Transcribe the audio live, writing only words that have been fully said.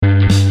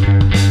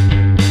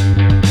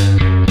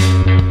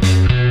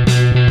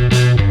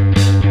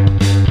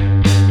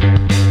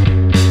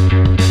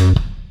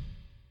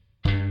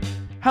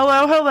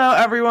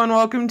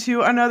welcome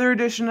to another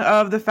edition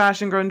of the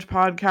Fashion Grunge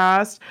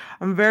podcast.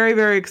 I'm very,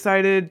 very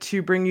excited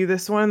to bring you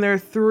this one. There are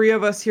three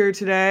of us here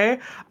today.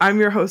 I'm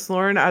your host,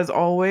 Lauren, as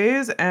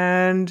always,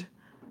 and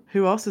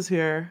who else is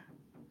here?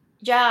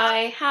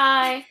 Jai,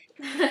 hi.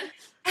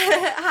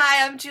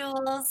 Hi, I'm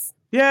Jules.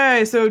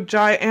 Yay! So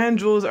Jai and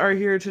Jules are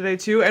here today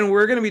too, and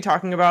we're going to be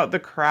talking about The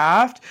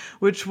Craft,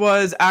 which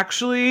was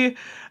actually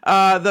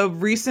the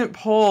recent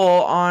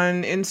poll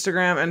on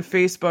Instagram and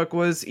Facebook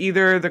was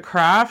either The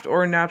Craft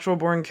or Natural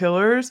Born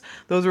Killers.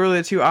 Those were really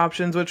the two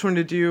options, which one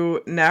to do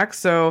next.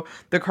 So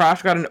The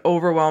Craft got an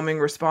overwhelming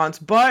response,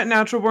 but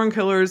Natural Born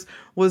Killers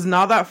was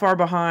not that far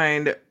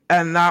behind,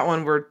 and that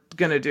one we're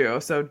gonna do,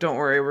 so don't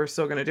worry, we're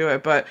still gonna do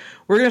it. But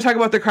we're gonna talk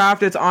about The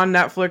Craft. It's on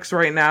Netflix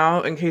right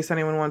now in case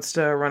anyone wants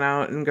to run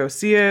out and go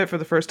see it for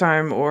the first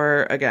time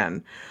or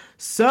again.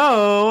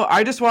 So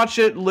I just watched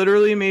it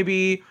literally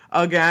maybe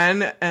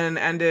again and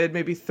ended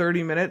maybe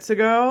 30 minutes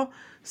ago.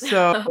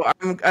 So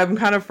I'm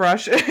kind of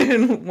fresh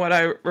in what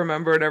I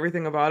remember and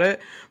everything about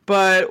it.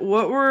 But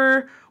what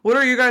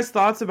are you guys'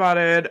 thoughts about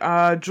it?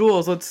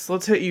 Jules,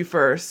 let's hit you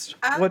first.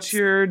 What's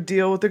your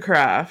deal with The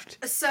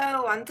Craft?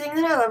 So one thing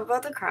that I love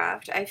about The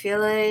Craft, I feel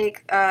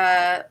like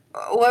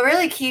what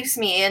really keeps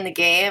me in the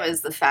game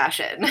is the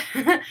fashion.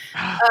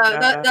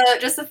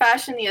 Just the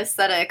fashion, the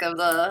aesthetic of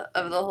the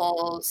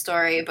whole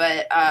story.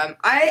 But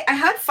I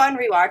had fun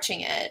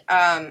rewatching it.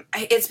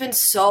 It's been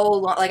so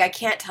long, like I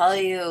can't tell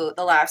you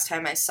the last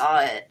time I saw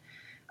it.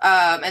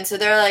 And so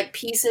there are like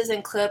pieces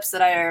and clips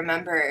that I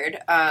remembered.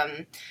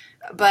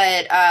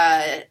 But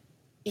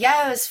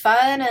yeah, it was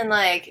fun, and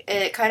like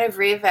it kind of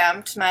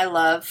revamped my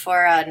love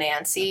for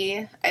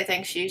Nancy. I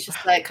think she's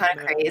just like kind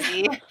of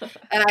crazy,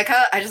 and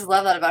I just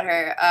love that about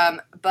her.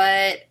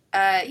 But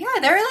yeah,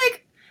 there were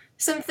like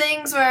some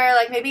things where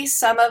like maybe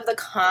some of the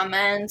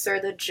comments or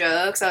the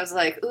jokes, I was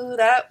like, ooh,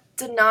 that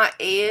did not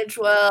age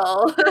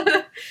well.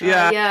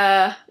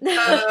 Yeah.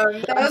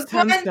 That was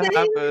one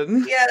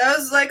thing. Yeah, that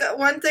was like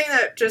one thing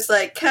that just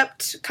like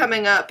kept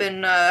coming up,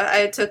 and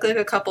I took like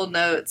a couple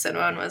notes, and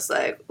one was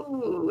like,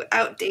 ooh,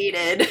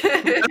 outdated.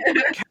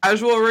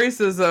 Casual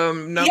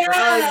racism. Number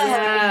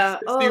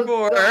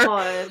 64.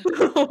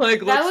 Oh,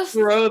 like let's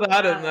throw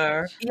that in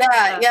there.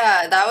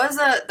 Yeah, that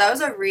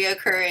was a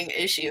reoccurring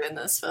issue in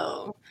this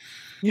film.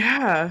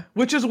 Yeah,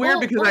 which is weird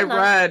because I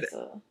read.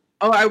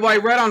 I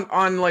read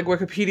on like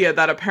Wikipedia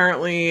that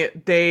apparently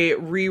they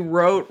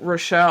rewrote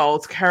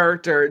Rochelle's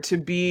character to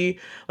be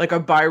like a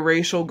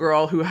biracial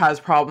girl who has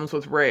problems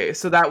with race.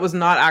 So that was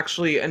not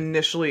actually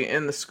initially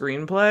in the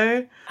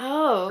screenplay.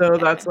 Oh. So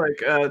that's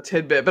like a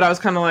tidbit. But I was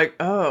kind of like,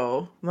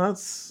 oh,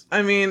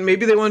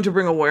 maybe they wanted to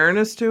bring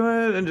awareness to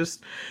it and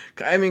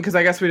because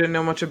I guess we didn't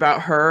know much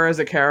about her as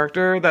a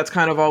character. That's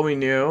kind of all we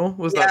knew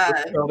was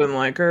that Rochelle didn't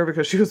like her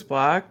because she was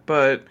black.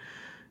 But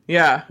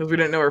yeah, because we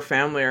didn't know her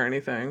family or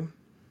anything.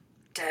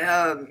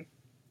 Damn.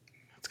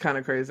 It's kind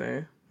of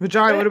crazy.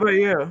 Vijay, what about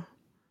you?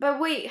 But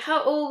wait,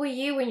 how old were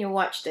you when you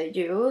watched it,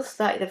 Jules?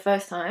 Like the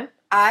first time?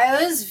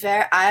 I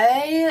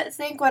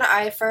think when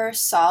I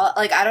first saw it,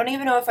 like I don't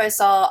even know if I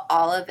saw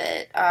all of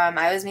it.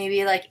 I was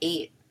maybe like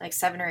 8, like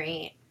 7 or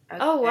 8.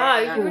 Oh wow,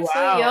 you were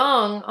so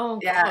young. Oh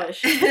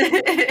gosh.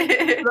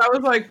 That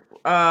was like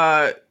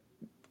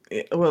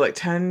like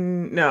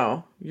 10?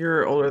 No,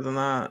 you're older than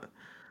that.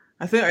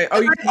 I think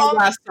you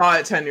last saw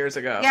it 10 years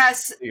ago.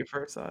 Yes. You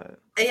first saw it.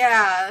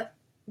 Yeah.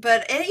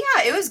 But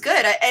it was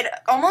good. It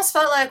almost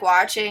felt like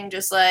watching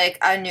just like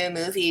a new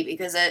movie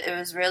because it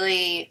was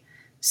really,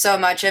 so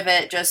much of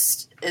it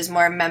just is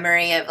more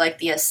memory of like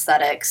the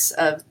aesthetics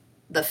of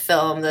the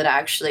film than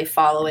actually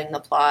following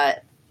the plot.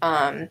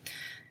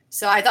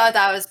 So I thought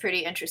that was pretty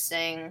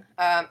interesting.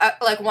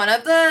 Like one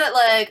of the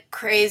like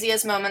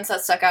craziest moments that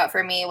stuck out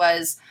for me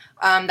was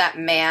that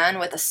man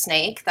with a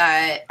snake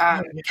that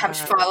kept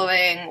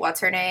following, what's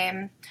her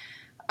name?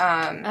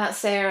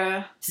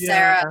 Sarah.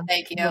 Sarah,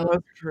 thank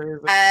you.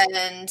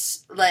 And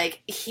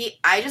like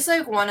I just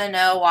like want to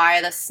know why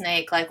the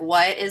snake, like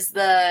what is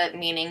the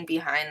meaning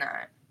behind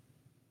that?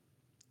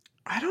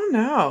 I don't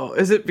know.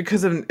 Is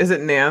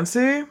it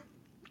Nancy?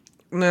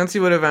 Nancy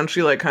would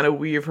eventually like kind of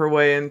weave her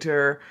way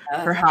into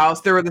her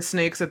house. There were the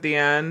snakes at the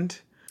end.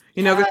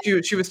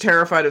 Because she was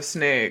terrified of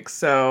snakes.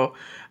 So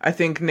I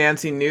think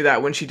Nancy knew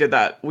that when she did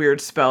that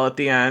weird spell at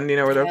the end,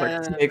 where there's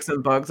like snakes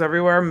and bugs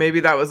everywhere.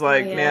 Maybe that was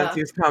like,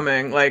 Nancy's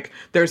coming. Like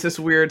there's this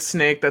weird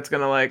snake that's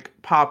going to like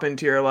pop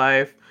into your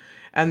life.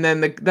 And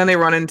then they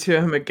run into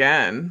him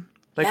again.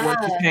 Like when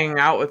she's hanging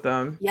out with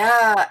them.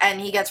 Yeah,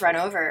 and he gets run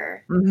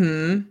over.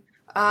 Mm-hmm.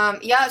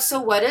 Yeah, so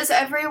what is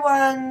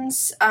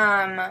everyone's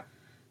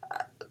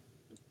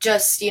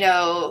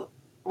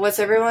what's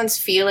everyone's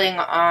feeling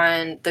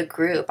on the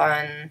group,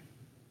 on,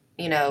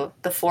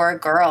 the 4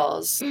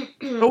 girls?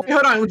 Oh,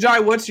 hold on. Jai,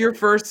 what's your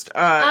first,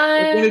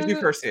 when did you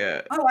first see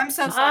it? Oh, I'm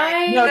so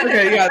sorry. No, it's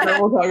okay. Yeah,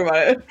 then we'll talk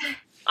about it.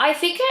 I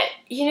think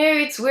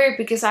it's weird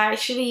because I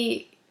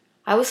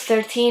was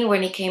 13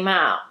 when it came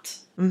out.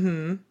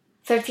 Mm-hmm.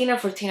 13 or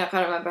 14, I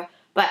can't remember.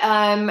 But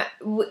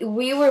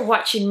we were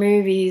watching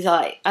movies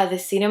like at the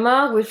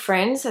cinema with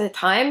friends at the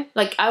time.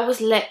 Like I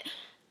was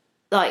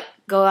like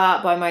go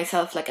out by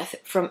myself like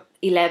from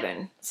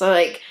 11. So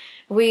like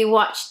we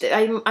watched it.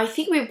 I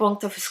think we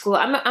bunked off school.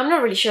 I'm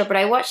not really sure, but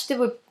I watched it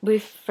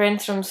with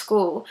friends from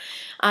school,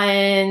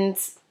 and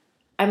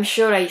I'm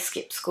sure I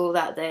skipped school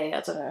that day.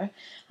 I don't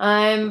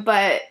know.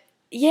 But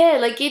yeah,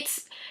 like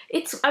it's.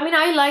 I mean,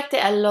 I liked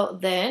it a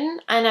lot then,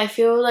 and I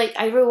feel like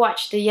I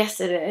rewatched it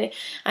yesterday,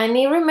 and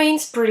it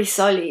remains pretty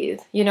solid,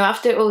 you know,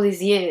 after all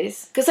these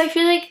years. Because I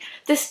feel like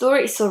the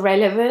story is so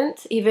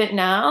relevant even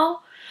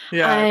now,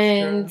 Yeah,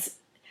 and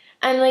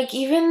like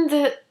even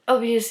the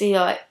obviously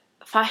like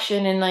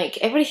fashion and like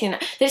everything.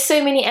 There's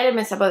so many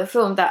elements about the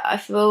film that I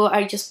feel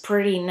are just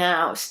pretty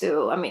now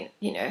still. I mean,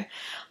 you know,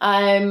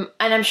 and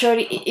I'm sure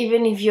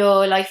even if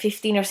you're like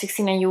 15 or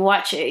 16 and you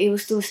watch it, it will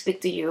still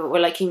speak to you, or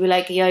like you'll be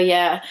like,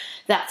 yeah,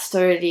 that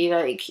story,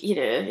 like, you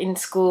know, in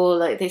school,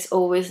 like there's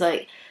always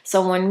like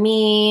someone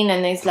mean,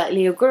 and there's like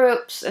little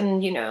groups,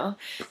 and you know,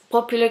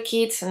 popular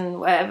kids and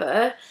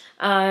whatever.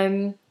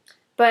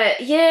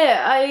 But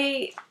yeah,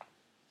 I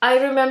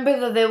remember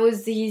that there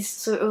was this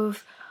sort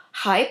of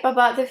hype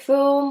about the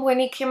film when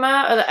it came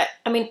out.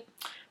 I mean,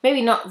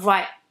 maybe not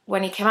right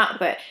when it came out,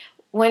 but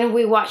when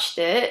we watched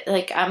it,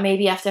 like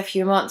maybe after a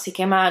few months it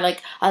came out,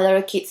 like a lot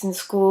of kids in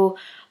school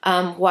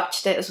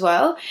watched it as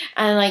well.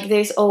 And like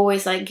there's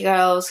always like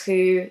girls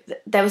who,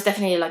 there was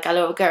definitely like a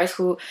lot of girls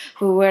who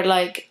were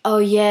like, oh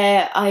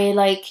yeah,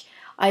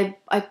 I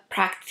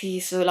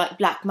practice or like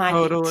black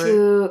magic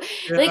too.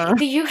 Yeah. Like,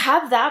 do you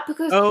have that?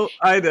 Because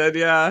I did,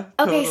 yeah.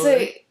 Okay,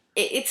 totally. so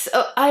it's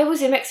I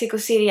was in Mexico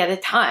City at the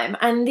time,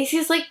 and this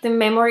is like the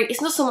memory.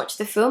 It's not so much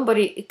the film, but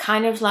it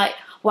kind of like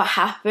what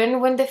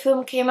happened when the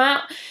film came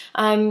out.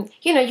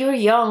 You know, you're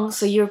young,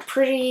 so you're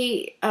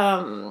pretty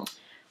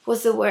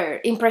what's the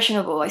word,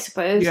 impressionable, I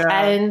suppose. Yeah.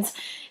 And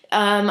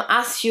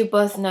as you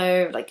both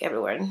know, like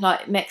everyone,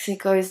 like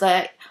Mexico is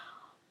like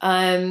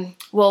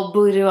well,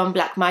 voodoo and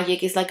black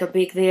magic is like a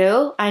big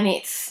deal, and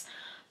it's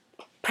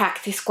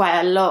practiced quite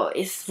a lot.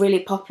 It's really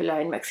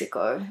popular in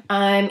Mexico,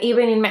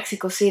 even in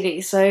Mexico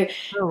City. So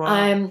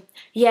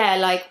yeah,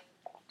 like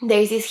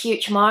there's this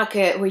huge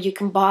market where you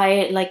can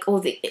buy like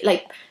all the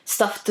like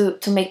stuff to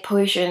make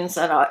potions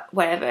and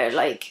whatever,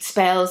 like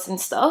spells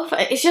and stuff.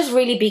 It's just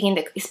really big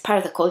it's part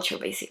of the culture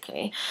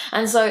basically.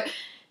 And so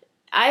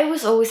I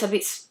was always a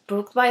bit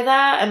spooked by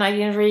that, and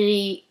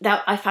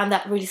I found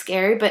that really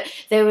scary. But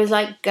there was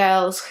like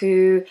girls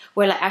who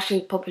were like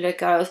actually popular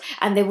girls,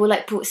 and they would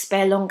like put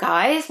spell on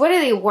guys, whether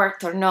they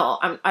worked or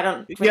not. I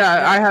don't. Really know.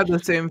 I had the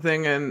same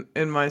thing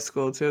in my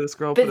school too. This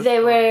girl. But they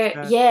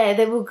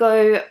would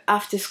go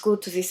after school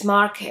to this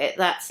market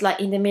that's like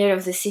in the middle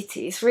of the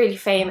city. It's really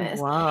famous.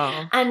 Oh,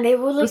 wow. And they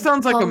would like. This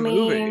sounds like a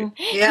movie.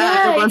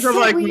 Yeah, a bunch of so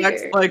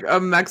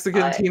like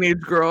Mexican teenage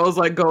girls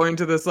like going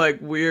to this like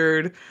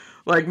weird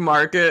like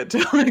market to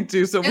like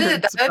do some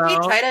Dude, that would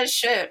be tight as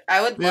shit.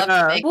 I would love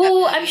to make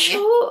well, that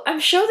movie. I'm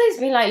sure there's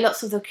been like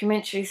lots of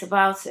documentaries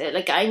about it.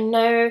 Like I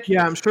know.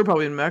 Yeah, I'm sure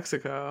probably in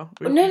Mexico.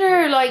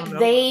 No, like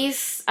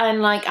Days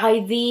and like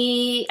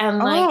ID and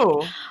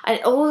like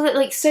and all that,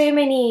 like so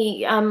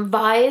many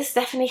Vice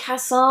definitely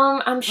has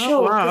some. I'm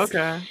sure. Oh, wow,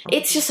 okay.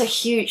 It's just a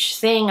huge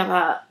thing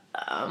about.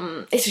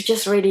 It's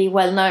just really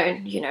well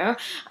known, you know.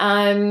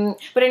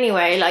 But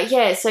anyway, like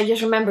yeah. So I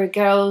just remember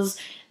girls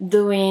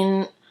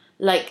doing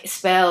like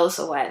spells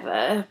or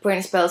whatever,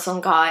 putting spells on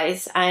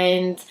guys,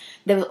 and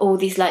there were all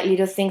these like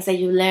little things that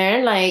you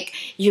learn, like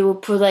you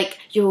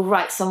will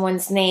write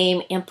someone's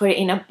name and put it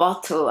in a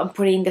bottle and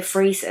put it in the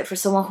freezer for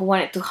someone who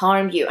wanted to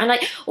harm you, and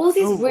like all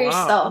this weird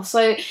stuff.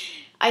 So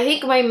I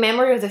think my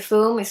memory of the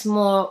film is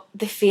more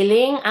the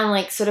feeling and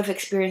like sort of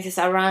experiences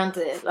around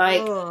it, like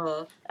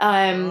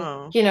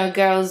you know,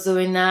 girls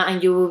doing that,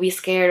 and you will be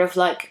scared of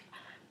like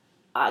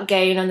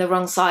getting on the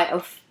wrong side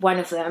of one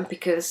of them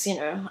because, you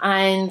know,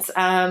 and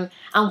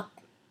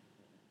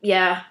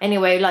yeah,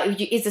 anyway, like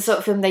it's the sort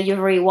of film that you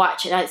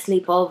rewatch at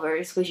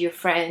sleepovers with your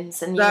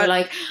friends, and you're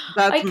like,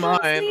 that's I can't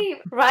mine.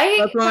 sleep, right?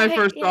 That's when I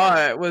first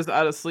saw it, was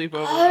at a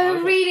sleepover.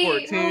 Oh,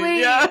 really? 14.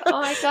 Yeah.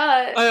 Oh my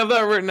god. I have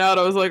that written out.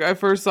 I was like, I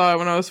first saw it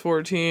when I was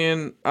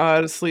 14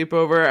 at a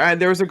sleepover.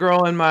 And there was a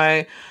girl in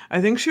I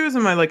think she was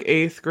in my like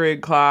 8th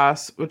grade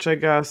class, which I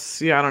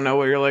guess, I don't know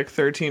what you're like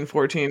 13,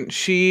 14.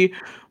 She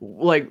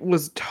like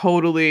was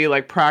totally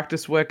like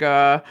practiced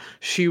Wicca.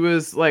 She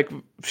was like,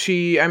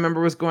 I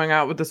remember was going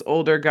out with this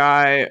older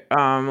guy,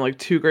 like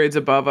 2 grades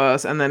above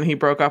us. And then he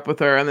broke up with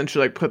her, and then she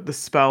like put the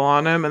spell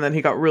on him, and then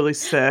he got really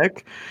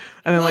sick.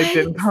 And then like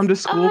didn't come to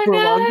school for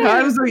a long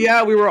time. So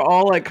yeah, we were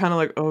all like kind of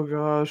like, oh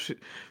gosh,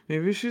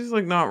 maybe she's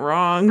like not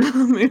wrong.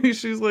 Maybe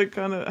she's like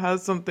kind of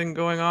has something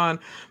going on.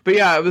 But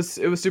yeah, it was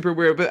super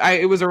weird. But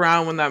it was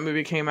around when that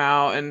movie came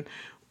out, and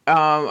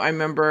I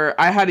remember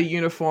I had a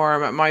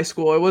uniform at my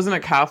school. It wasn't a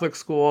Catholic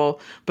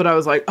school, but I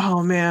was like,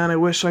 oh man, I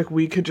wish like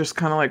we could just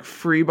kind of like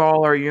free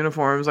ball our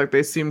uniforms like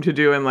they seem to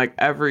do in like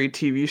every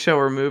TV show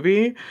or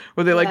movie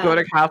where they like go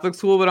to Catholic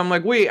school. But I'm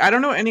like, wait, I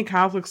don't know any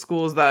Catholic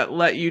schools that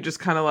let you just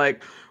kind of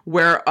like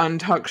wear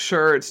untucked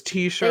shirts, They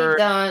t-shirts,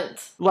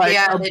 don't. like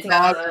Yeah, a they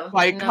broad don't.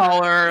 white No.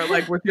 collar,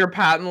 like with your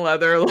patent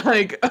leather,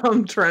 like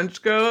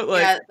trench coat.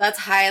 Like, Yeah, that's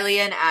highly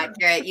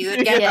inaccurate. You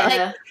would get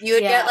Yeah. you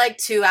would Yeah. get like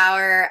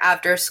 2-hour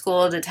after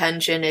school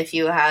detention if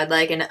you had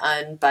like an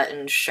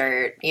unbuttoned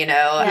shirt, you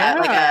know, at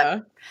like a yeah.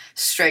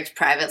 strict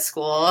private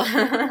school.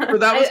 So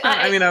that was kind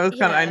of, I mean,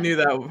 I yeah. knew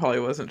that probably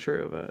wasn't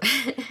true, but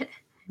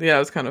yeah, it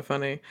was kind of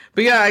funny.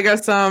 But yeah, I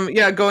guess,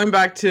 yeah, going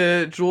back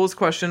to Jules'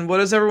 question, what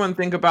does everyone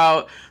think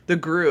about the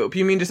group?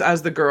 You mean just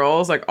as the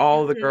girls, like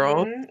all the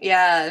girls? Mhm,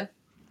 yeah.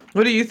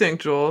 What do you think,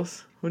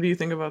 Jules? What do you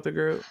think about the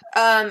group?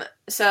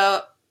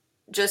 So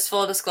just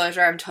full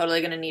disclosure, I'm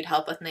totally gonna need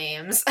help with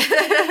names.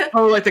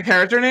 Oh, like the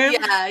character name?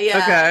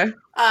 Yeah. Okay.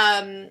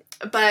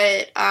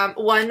 But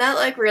one that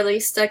like really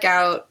stuck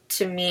out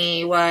to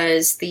me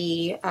was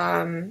the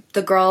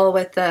girl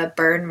with the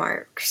burn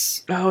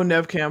marks. Oh,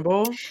 Nev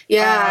Campbell?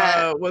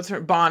 Yeah. What's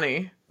her?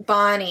 Bonnie.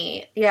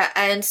 Bonnie. Yeah,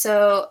 and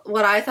so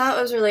what I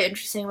thought was really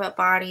interesting about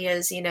Bonnie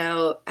is, you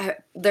know,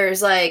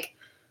 there's like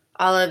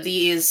all of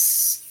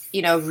these,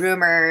 you know,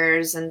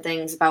 rumors and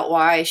things about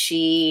why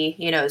she,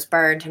 you know, is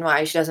burnt and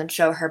why she doesn't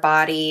show her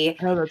body.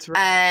 Oh, that's right.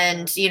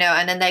 And, you know,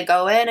 and then they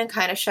go in and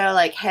kind of show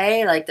like,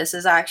 hey, like this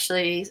is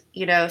actually,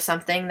 you know,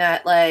 something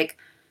that like,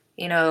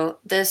 you know,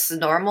 this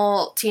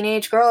normal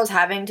teenage girl is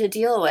having to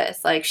deal with.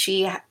 Like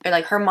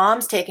like her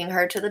mom's taking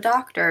her to the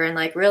doctor and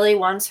like really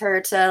wants her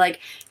to like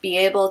be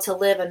able to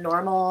live a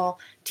normal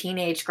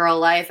teenage girl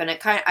life. And I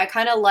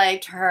kind of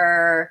liked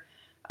her,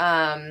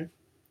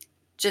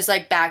 just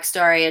like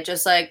backstory. It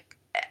just like,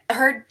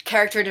 her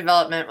character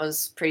development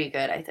was pretty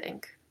good, I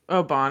think.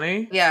 Oh,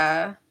 Bonnie?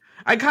 Yeah.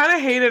 I kind of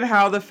hated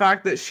how the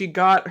fact that she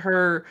got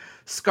her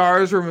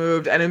scars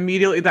removed and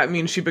immediately that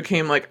means she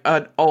became like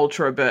an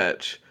ultra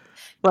bitch.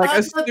 Like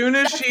as soon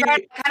as she,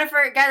 right. I kind of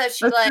forget that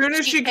she as like soon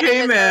as she changes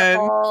came her in,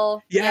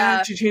 whole-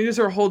 yeah, she changes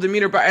her whole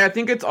demeanor. But I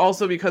think it's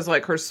also because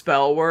like her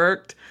spell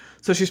worked,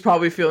 so she's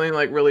probably feeling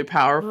like really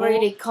powerful.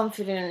 Really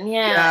confident.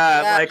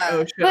 Yeah. Yeah, like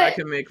oh shit, I But-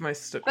 can make my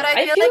stick. But I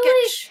I feel feel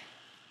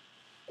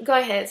like Go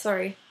ahead.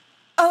 Sorry.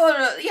 Oh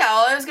no, yeah.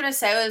 All I was gonna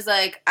say was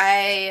like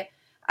I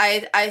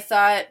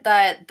thought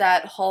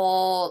that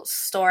whole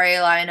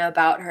storyline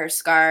about her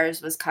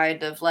scars was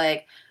kind of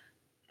like,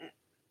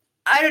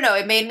 I don't know.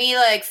 It made me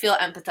like feel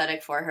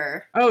empathetic for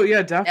her. Oh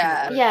yeah,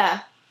 definitely. Yeah.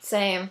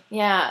 Same.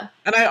 Yeah.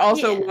 And I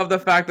also Yeah. love the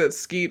fact that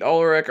Skeet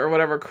Ulrich or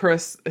whatever,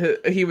 Chris,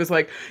 he was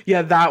like,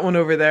 yeah, that one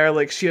over there,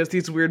 like she has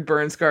these weird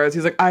burn scars.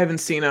 He's like, I haven't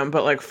seen them,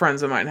 but like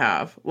friends of mine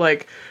have.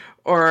 Like,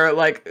 or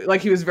like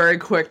he was very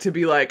quick to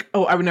be like,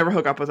 oh, I would never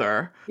hook up with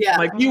her. Yeah.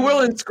 Like you will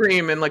in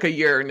Scream in like a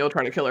year and you'll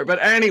try to kill her.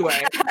 But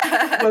anyway,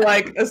 but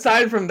like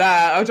aside from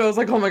that, I was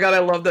like, oh my God, I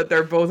love that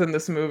they're both in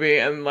this movie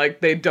and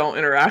like they don't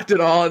interact at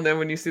all. And then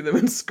when you see them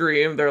in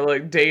Scream, they're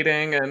like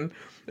dating and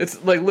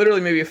it's like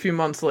literally maybe a few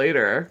months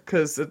later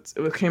because it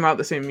came out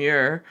the same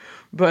year.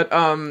 But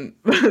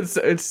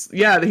it's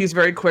yeah, he's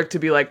very quick to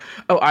be like,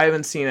 oh, I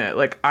haven't seen it.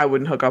 Like I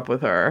wouldn't hook up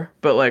with her,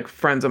 but like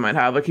friends I might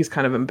have. Like he's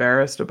kind of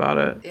embarrassed about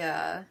it.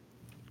 Yeah.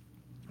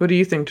 What do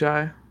you think,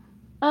 Jai?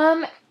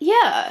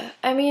 Yeah.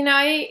 I mean,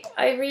 I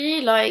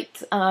really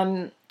liked.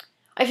 I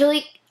feel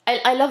like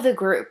I love the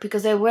group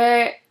because they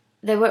were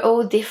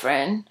all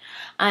different,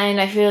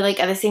 and I feel like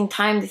at the same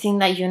time the thing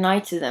that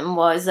united them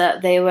was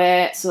that they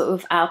were sort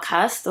of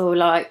outcast or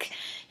like,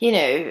 you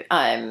know,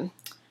 I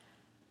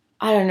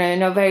don't know,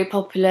 not very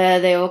popular.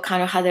 They all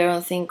kind of had their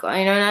own thing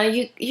going on.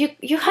 And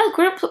you had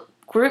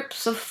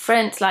groups of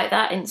friends like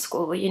that in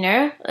school, you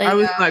know. Like, I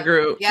was in that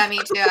group. Yeah, me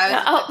too. I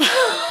was,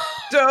 oh.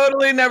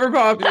 Totally never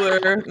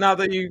popular. Not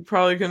that you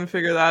probably couldn't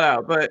figure that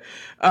out, but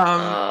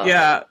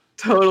yeah,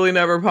 totally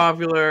never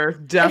popular.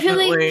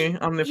 Definitely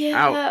on the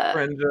out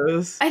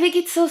fringes. I think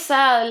it's so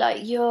sad.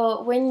 Like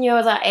when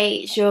you're that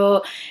age,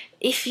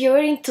 if you're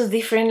into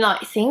different like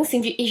things,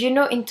 if you're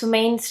not into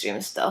mainstream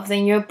stuff,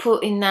 then you're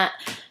put in that.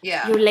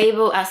 Yeah. You're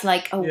labeled as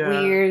like a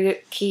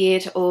weird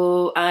kid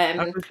or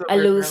a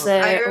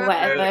loser or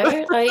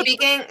whatever.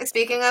 Like,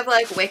 speaking of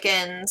like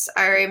Wiccans,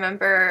 I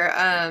remember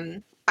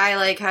I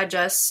had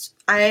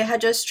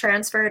just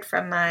transferred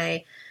from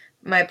my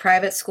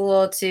private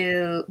school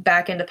to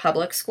back into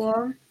public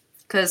school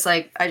because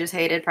like I just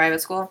hated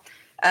private school.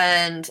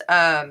 And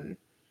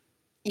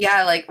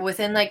yeah, like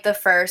within like the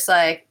first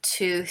like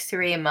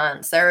 2-3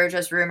 months there were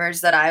just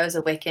rumors that I was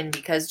a Wiccan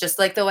because just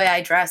like the way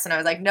I dress, and I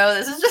was like, no,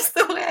 this is just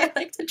the way I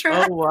like to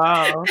dress. Oh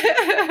wow.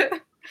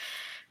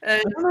 I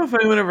don't know if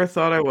anyone ever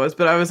thought I was,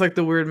 but I was like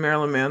the weird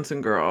Marilyn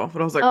Manson girl.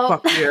 But I was like,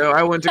 fuck you.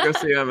 I went to go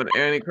see him at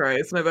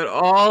Antichrist. And I bet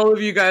all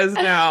of you guys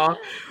now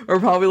are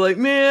probably like,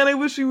 man, I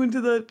wish we went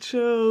to that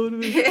show.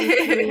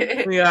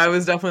 Yeah, I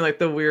was definitely like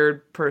the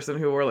weird person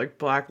who wore like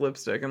black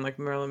lipstick and like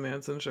Marilyn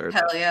Manson shirts.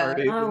 Hell yeah.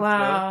 Oh,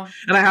 wow.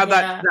 And I had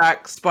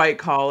that spike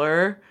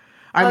collar.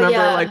 I remember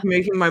like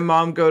making my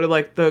mom go to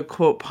like the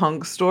quote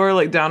punk store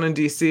like down in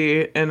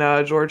DC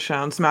in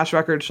Georgetown. Smash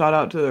Records, shout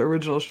out to the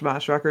original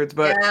Smash Records,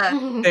 but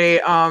they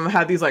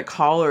had these like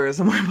collars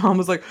and my mom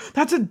was like,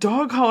 that's a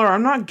dog collar,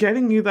 I'm not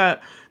getting you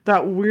that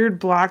that weird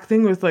black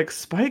thing with like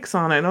spikes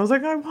on it. And I was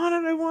like, I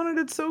want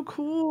it, it's so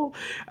cool.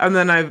 And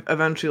then I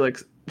eventually like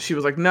she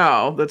was like,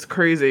 no, that's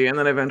crazy. And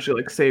then I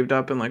eventually like saved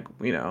up and like,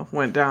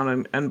 went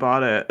down and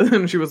bought it.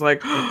 And she was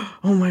like,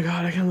 oh my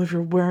God, I can't believe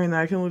you're wearing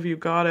that. I can't believe you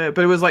got it.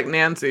 But it was like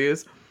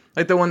Nancy's.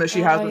 Like the one that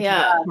she has Oh when she's at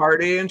yeah, the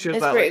party and she has it's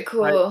that pretty like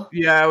cool.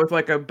 yeah, with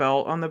like a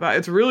belt on the back.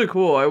 It's really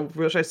cool. I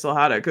wish I still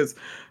had it because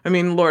I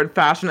mean, Lord,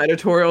 fashion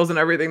editorials and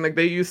everything, like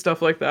they use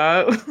stuff like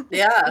that.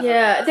 Yeah.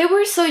 Yeah, they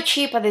were so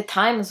cheap at the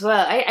time as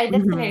well. I definitely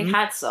hmm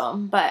had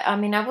some, but I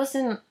mean, I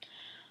wasn't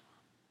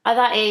at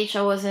that age.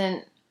 I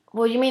wasn't.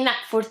 Well, you mean at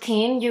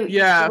 14? You used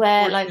to Yeah,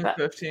 wear like 14, that?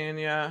 15,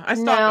 yeah. I No,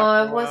 stopped after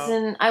I a while.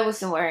 wasn't. I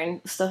wasn't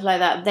wearing stuff like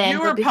that then. You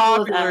But were before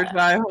popular, that,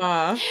 Jai,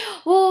 huh?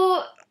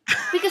 well,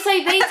 because I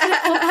dated a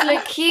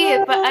popular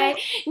kid. But I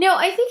no,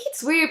 I think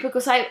it's weird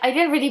because I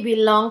didn't really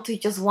belong to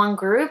just one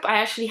group. I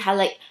actually had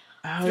like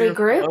Oh, three you're a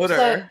groups.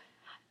 So floater.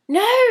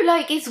 no,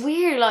 like it's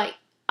weird. Like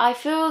I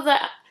feel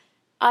that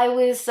I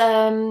was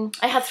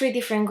I had three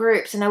different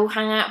groups and I would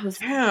hang out with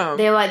they Damn.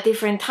 were at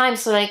different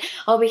times. So like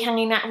I'll be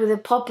hanging out with the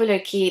popular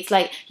kids,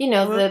 like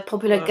What the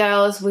popular the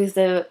girls with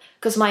the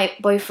because my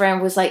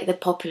boyfriend was like the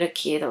popular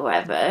kid or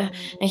whatever,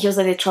 and he was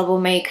like the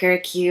troublemaker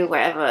kid or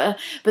whatever.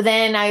 But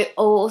then I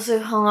also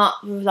hung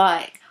up with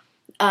like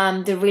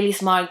the really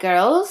smart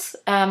girls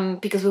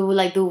because we would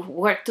like do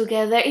work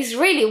together. It's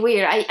really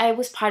weird. I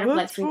was part of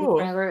like That's three cool.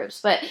 different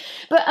groups, but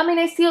I mean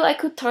I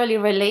could totally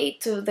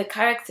relate to the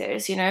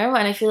characters, and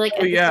I feel like Oh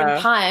at different yeah.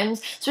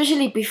 times,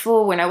 especially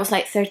before when I was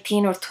like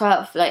 13 or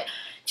 12, like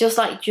just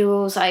like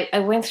Jules, I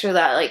went through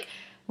that, like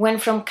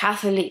went from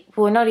Catholic,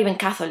 well not even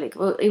Catholic,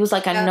 well, it was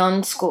like a Yeah.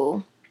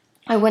 non-school.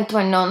 I went to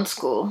a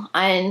non-school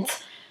and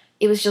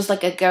it was just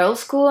like a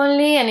girls' school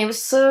only, and it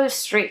was so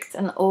strict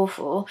and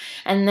awful.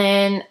 And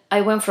then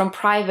I went from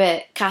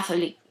private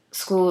Catholic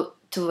school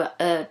to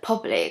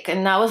public,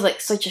 and that was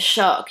like such a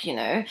shock.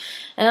 And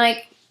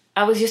like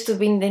I was used to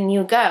being the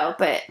new girl,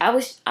 but I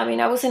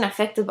wasn't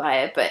affected by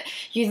it, but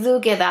you do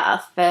get that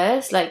at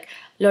first, like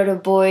a lot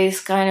of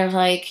boys kind of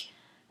like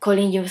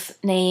calling you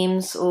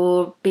names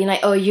or being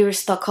like, oh, you're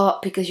stuck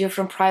up because you're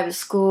from private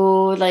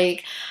school,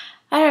 like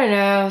I don't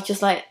know,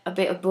 just like a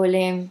bit of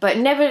bullying, but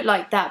never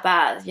like that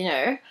bad.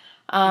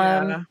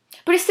 Yeah.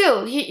 But it's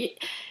still,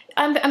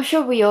 I'm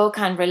sure we all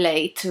can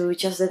relate to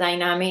just the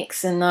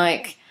dynamics and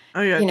like,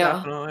 Oh yeah, you know,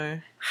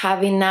 definitely.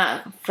 having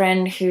that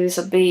friend who's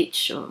a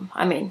bitch, or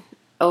I mean,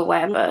 or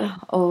whatever,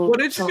 or What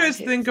did you someone guys who's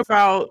think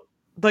about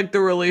like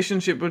the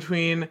relationship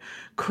between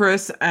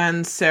Chris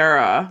and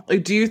Sarah?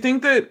 Like, do you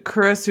think that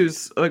Chris,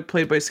 who's like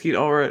played by Skeet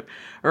Ulrich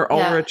yeah.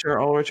 Ulrich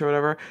or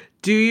whatever,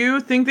 do you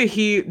think that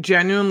he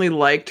genuinely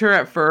liked her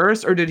at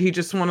first, or did he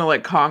just want to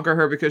like conquer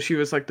her because she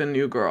was like the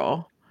new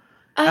girl?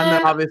 And then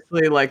Um,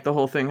 obviously like the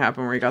whole thing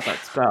happened where he got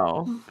that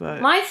spell. But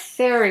My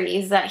theory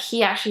is that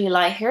he actually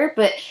liked her,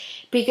 but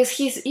because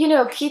he's,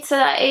 kids at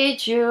that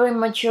age, you're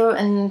immature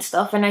and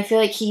stuff, and I feel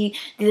like he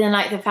didn't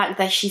like the fact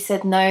that she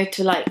said no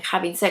to like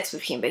having sex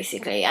with him,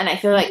 basically. And I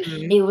feel like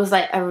Mhm. it was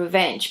like a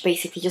revenge,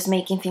 basically, just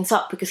making things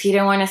up because he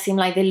didn't want to seem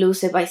like the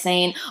loser by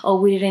saying,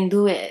 "Oh, we didn't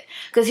do it."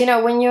 Because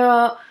when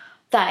you're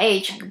that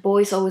age,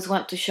 boys always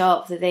want to show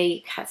off that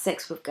they had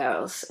sex with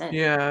girls, and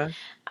Yeah.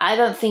 I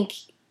don't think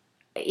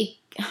it.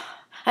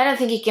 I don't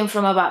think he came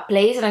from a bad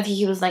place. I don't think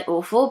he was like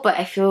awful, but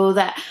I feel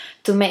that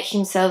to make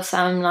himself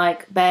sound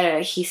like better,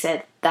 he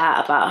said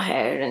that about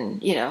her,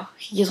 and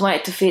he just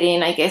wanted to fit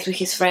in, I guess, with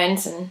his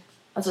friends, and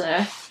I don't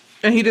know.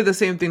 And he did the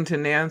same thing to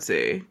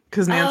Nancy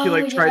because Nancy Oh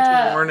like tried to yeah.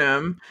 warn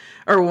him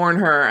or warn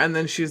her, and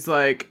then she's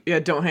like, "Yeah,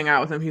 don't hang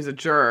out with him. He's a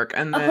jerk."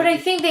 And But I then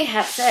think they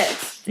had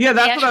sex. yeah, They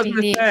that's what I was actually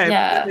gonna did. say.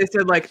 But then Yeah. they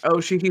said like, "Oh,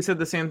 he said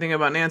the same thing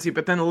about Nancy."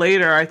 But then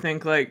later, I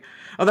think like,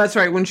 oh, that's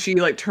right, when she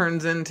like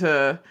turns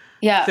into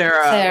Yeah.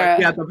 Sarah, like yeah,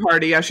 Sarah. at the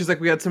party, yeah, she's like,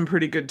 "We had some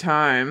pretty good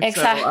time."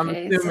 So I'm Exactly.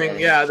 assuming, So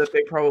yeah, that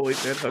they probably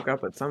did hook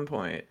up at some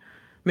point.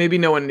 Maybe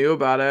no one knew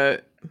about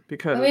it or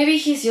because, maybe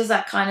he's just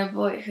that kind of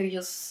boy who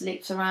just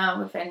sleeps around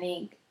with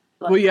any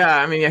well, like yeah,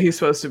 I mean, yeah, he's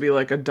supposed to be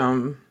like a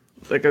dumb,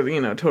 like a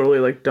totally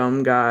like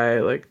dumb guy,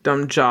 like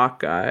dumb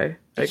jock guy,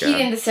 I he guess.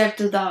 didn't deserve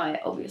to die,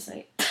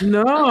 obviously.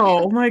 No,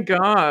 oh my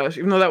gosh.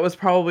 Even though that was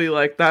probably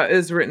like that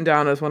is written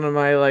down as one of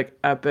my like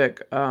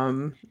epic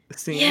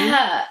scenes.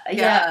 Yeah, yeah,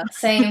 Yeah.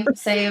 same,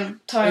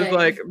 Is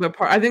like totally. the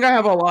part I think I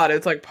have a lot.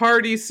 It's like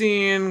party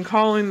scene,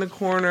 calling the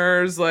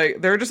corners,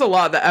 like there are just a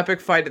lot. The epic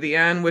fight at the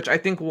end, which I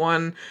think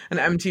won an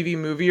MTV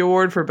Movie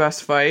Award for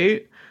Best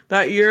Fight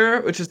that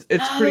year, which is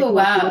it's pretty Oh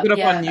cool. If you look wow, it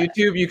up on yeah.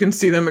 YouTube, you can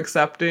see them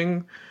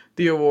accepting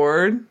the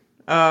award.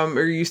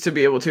 Or used to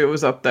be able to. It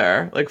was up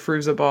there, like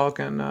Fruza Balk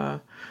and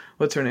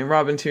what's her name?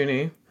 Robin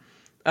Tooney.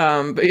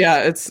 But yeah,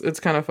 it's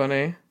kind of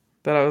funny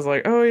that I was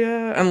like, oh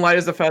yeah, and light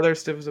as a feather,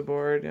 stiff as a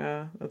board.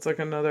 Yeah, that's like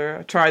another.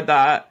 I tried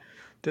that.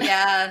 Did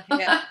Yeah,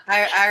 yeah.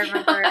 I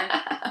remember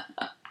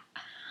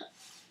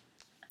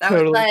that was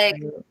totally.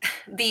 like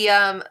the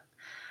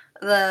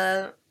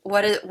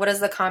what is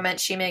the comment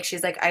she makes?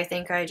 She's like, I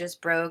think I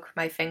just broke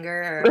my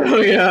finger, Oh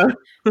yeah.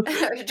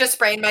 or just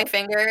sprained my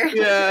finger.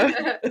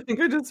 Yeah. I think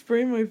I just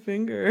sprained my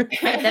finger.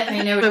 I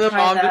definitely never And the tried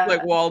mom just that.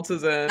 like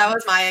waltzes in. That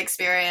was my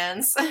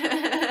experience.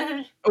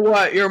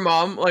 What, your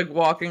mom like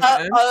walking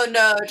in? Oh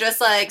no,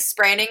 just like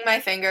spraining my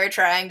finger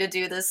trying to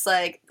do this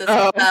this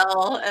Oh.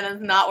 spell and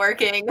it's not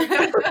working.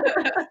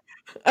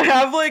 I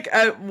have like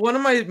one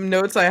of my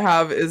notes I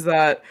have is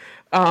that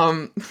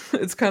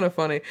it's kind of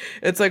funny.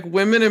 It's like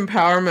women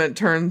empowerment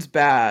turns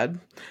bad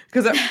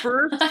because at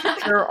first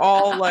they're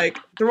all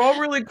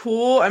really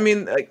cool. I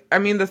mean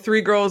the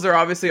three girls are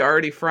obviously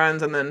already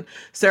friends, and then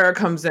Sarah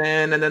comes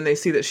in and then they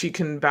see that she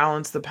can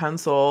balance the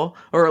pencil,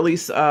 or at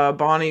least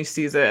Bonnie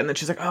sees it, and then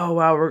she's like, oh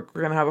wow, we're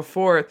gonna have a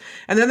fourth.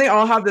 And then they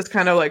all have this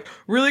kind of like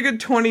really good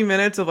 20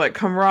 minutes of like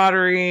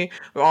camaraderie,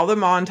 all the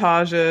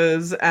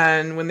montages,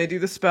 and when they do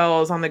the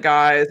spells on the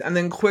guys, and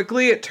then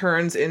quickly it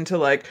turns into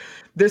like,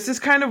 this is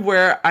kind of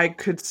where I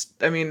could,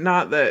 I mean,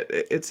 not that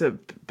it's a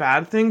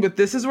bad thing, but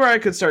this is where I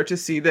could start to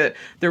see that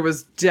there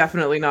was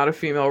definitely not a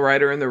female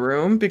writer in the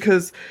room,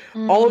 because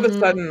all of a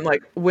sudden,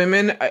 like,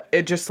 women,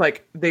 it just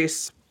like, they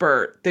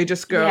spurt. They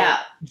just go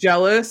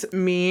jealous,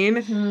 mean,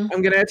 I'm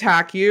going to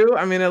attack you.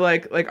 I'm going to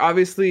like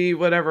obviously,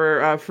 whatever,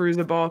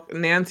 Fairuza Balk,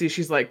 Nancy,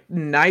 she's like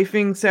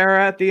knifing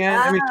Sarah at the end.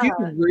 I mean,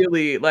 she's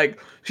really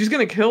like, she's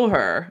going to kill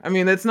her. I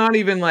mean, it's not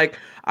even like,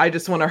 I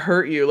just want to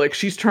hurt you. Like,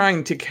 she's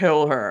trying to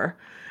kill her.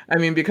 I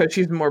mean, because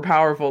she's more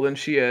powerful than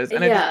she is.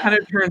 And it just kind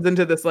of turns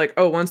into this like,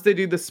 oh, once they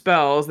do the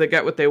spells, they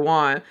get what they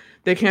want.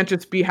 They can't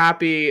just be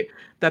happy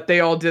that they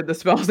all did the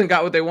spells and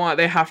got what they want.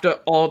 They have to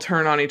all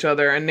turn on each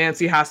other. And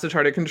Nancy has to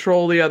try to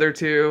control the other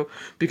two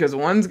because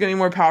one's getting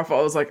more powerful.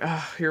 I was like,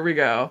 oh, here we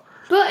go.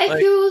 But I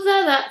feel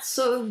that that's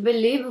sort of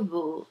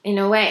believable in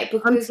a way.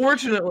 Because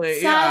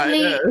unfortunately,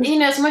 sadly, you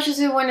know, as much as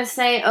we want to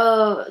say,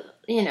 oh,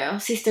 you know,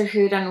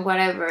 sisterhood and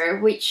whatever,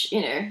 which,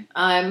 you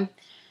know,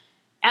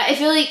 I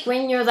feel like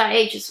when you're that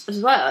age as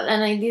well,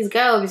 and like this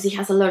girl obviously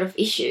has a lot of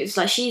issues.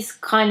 Like, she's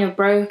kind of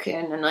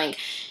broken, and like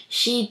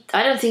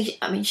I don't think,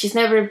 I mean, she's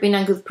never been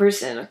a good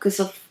person because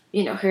of,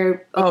 you know,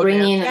 her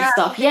upbringing and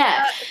stuff.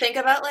 Think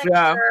about like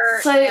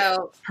her, so, you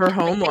know, her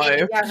home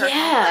life. Her home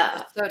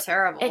life was so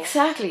terrible.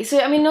 Exactly. So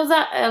I mean, not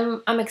that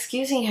I'm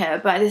excusing her,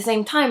 but at the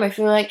same time, I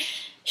feel like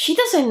she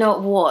doesn't know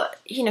what,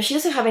 you know, she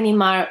doesn't have any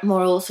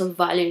morals or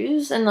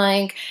values, and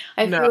like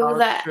I feel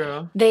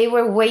that they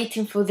were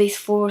waiting for this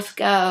fourth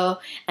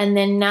girl, and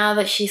then now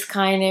that she's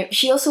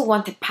she also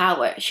wanted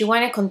power, she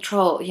wanted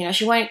control, you know,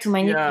 she wanted to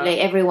manipulate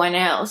everyone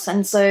else,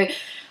 and so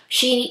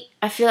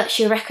I feel like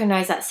she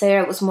recognized that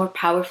Sarah was more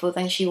powerful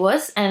than she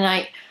was,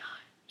 and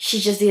she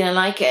just didn't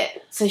like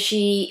it. So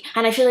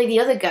and I feel like the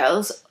other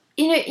girls,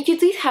 you know, you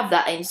did have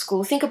that in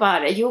school. Think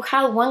about it. You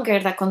had one girl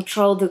that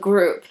controlled the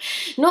group.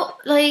 Not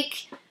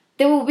like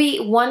there will be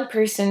one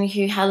person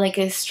who had like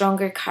a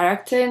stronger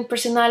character and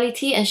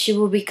personality, and she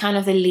will be kind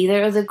of the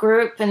leader of the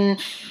group, and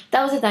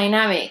that was the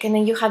dynamic. And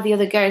then you have the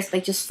other girls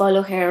that just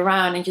follow her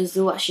around and just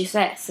do what she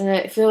says. And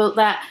I feel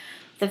that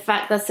the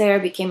fact that Sarah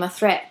became a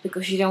threat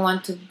because she didn't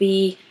want to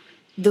be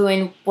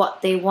doing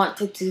what they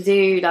wanted to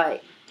do,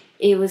 like,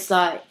 it was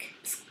like,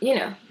 you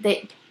know,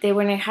 they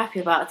weren't happy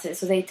about it,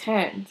 so they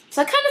turned.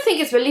 So I kind of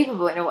think it's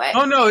believable in a way.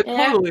 Oh no, it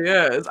totally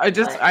is.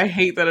 I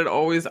hate that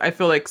I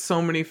feel like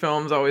so many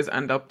films always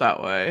end up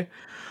that way.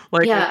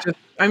 Like,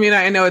 I mean,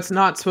 I know it's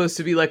not supposed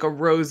to be like a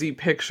rosy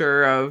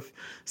picture of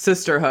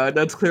sisterhood.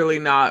 That's clearly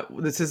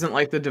not, this isn't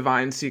like the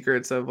Divine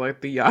Secrets of like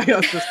the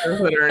Yaya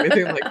sisterhood or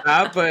anything like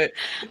that, but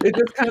it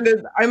just kind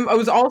of, I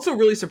was also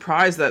really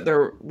surprised that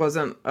there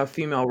wasn't a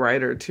female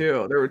writer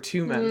too. There were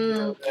two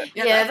men.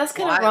 Yeah, that's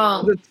kind of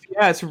wrong.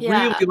 It's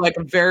really like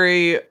a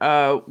very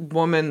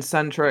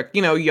woman-centric,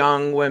 you know,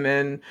 young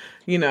women,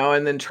 you know,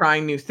 and then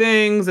trying new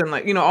things and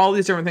like, you know, all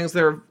these different things.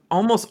 They're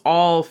almost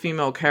all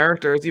female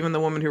characters, even the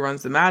woman who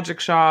runs the magic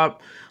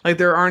shop. Like,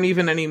 there aren't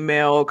even any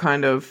male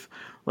kind of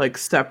like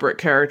separate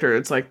character.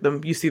 It's like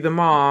you see the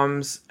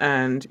moms,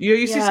 and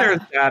you see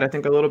Sarah's dad, I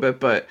think, a little bit,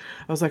 but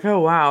I was like,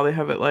 oh wow, they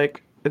have it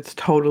like, it's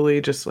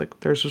totally just like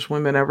there's just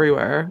women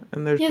everywhere,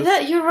 and there's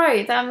you're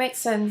right, that makes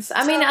sense.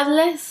 I mean,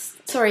 unless,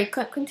 sorry,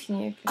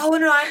 continue. Oh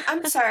no,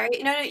 I'm sorry.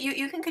 No,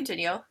 you can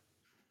continue.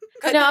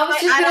 No, I was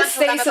just gonna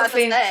say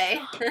something.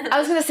 I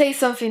was gonna say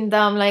something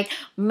dumb. Like,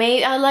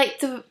 I like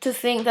to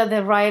think that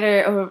the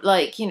writer or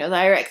like, you know, the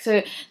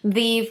director,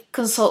 they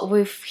consult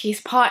with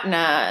his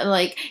partner,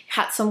 like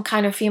had some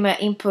kind of female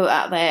input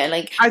out there.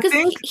 Like, because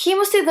he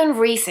must have done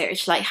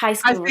research, like high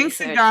school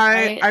research. The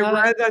guy, right? I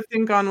read, I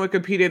think on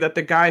Wikipedia, that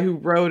the guy who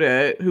wrote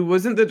it, who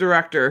wasn't the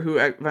director, who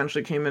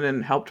eventually came in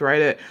and helped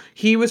write it,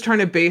 he was trying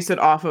to base it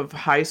off of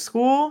high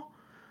school.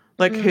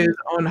 Like his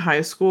own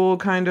high school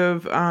kind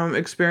of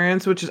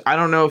experience, which is, I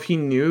don't know if he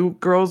knew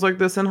girls like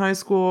this in high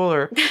school,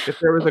 or if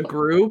there was a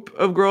group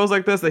of girls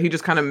like this that he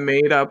just kind of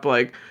made up,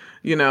 like,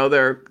 you know,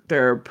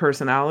 their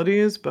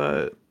personalities,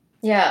 but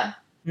you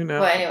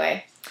know. Well,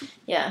 anyway,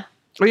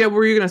 Oh yeah, what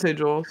were you gonna say,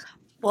 Jules?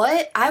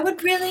 What I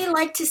would really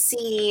like to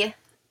see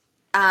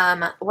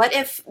what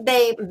if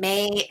they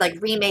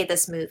remade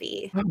this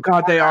movie? Oh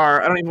God, they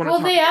are. I don't even want to Well,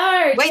 talk. they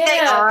are. Wait, yeah. they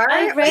are?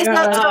 I read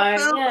Yeah. they So are.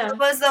 who Yeah.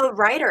 was the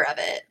writer of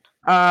it?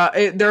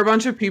 There are a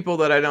bunch of people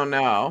that I don't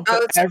know,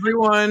 but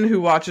everyone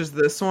who watches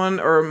this one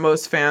or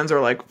most fans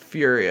are like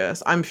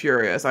furious. I'm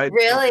furious.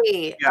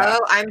 Really? Yeah.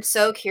 Oh, I'm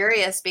so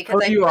curious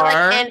because I you feel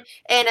are? like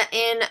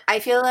and I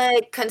feel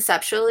like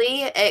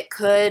conceptually it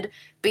could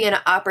be an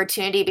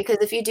opportunity because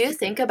if you do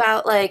think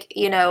about like,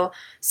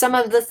 some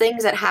of the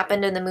things that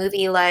happened in the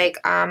movie, like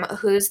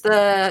who's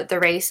the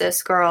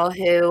racist girl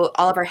who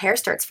all of her hair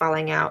starts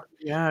falling out?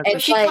 Yeah.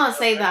 But she can't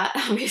say that,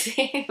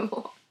 obviously.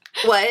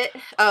 What?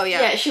 Oh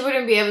yeah. Yeah, she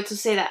wouldn't be able to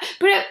say that.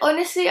 But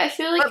honestly, I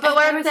feel like But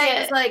what I'm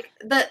saying is like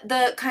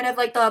the kind of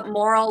like the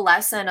moral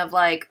lesson of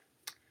like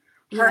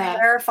her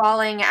hair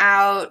falling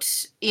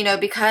out,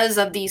 because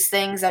of these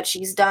things that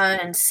she's done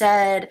and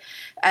said.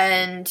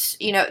 And,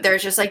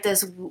 there's just like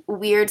this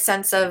weird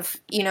sense of,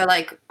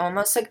 like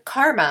almost like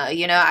karma,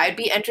 I'd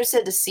be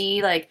interested to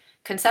see like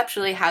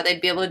conceptually how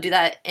they'd be able to do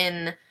that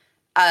in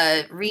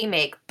a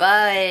remake,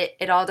 but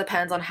it all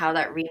depends on how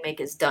that remake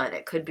is done.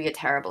 It could be a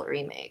terrible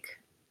remake.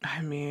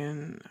 I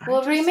mean,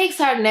 remakes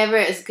are never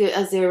as good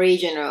as the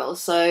original,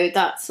 so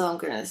that's what I'm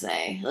gonna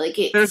say. Like,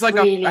 it's there's like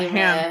really a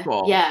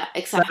handful. Yeah,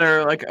 exactly. That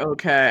are like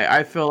okay.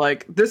 I feel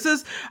like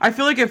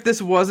if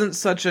this wasn't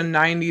such a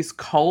 '90s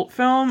cult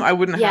film, I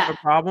wouldn't have a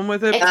problem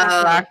with it. Exactly. But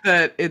the fact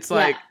that it's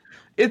like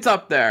it's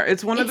up there.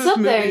 It's one of those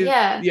movies.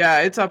 Yeah,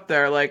 it's up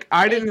there. Like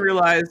I didn't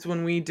realize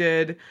when we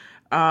did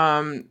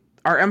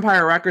our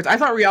Empire Records. I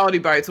thought Reality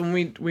Bites, when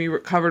we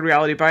covered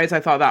Reality Bites,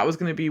 I thought that was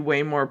going to be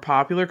way more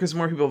popular because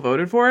more people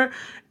voted for it.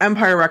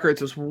 Empire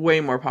Records was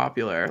way more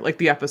popular, like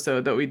the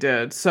episode that we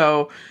did.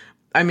 So,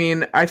 I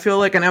mean, I feel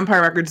like an Empire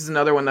Records is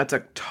another one that's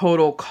a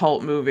total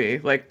cult movie.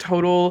 Like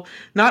total,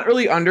 not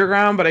really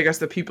underground, but I guess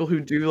the people who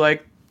do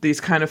like these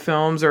kind of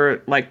films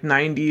or like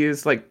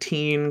 90s, like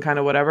teen kind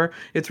of whatever.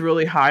 It's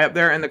really high up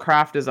there and The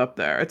Craft is up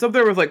there. It's up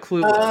there with like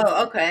Clueless.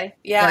 Oh, okay.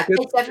 Yeah, Like,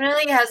 it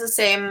definitely has the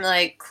same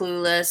like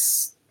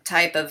Clueless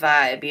type of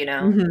vibe,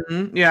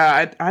 Mm-hmm.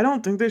 Yeah, I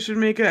don't think they should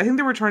make it. I think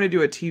they were trying to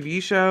do a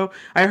TV show.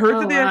 I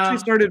heard that they actually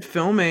started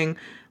filming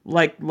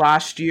like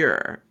last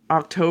year,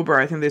 October.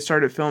 I think they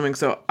started filming.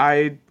 So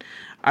I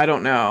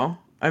don't know.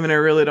 I mean, I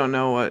really don't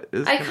know what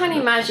is. I can't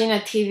imagine a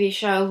TV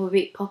show would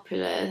be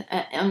popular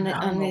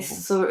on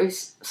this sort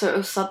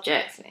of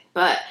subject.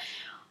 But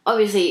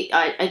obviously,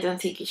 I don't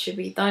think it should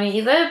be done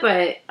either.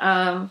 But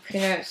who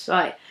knows?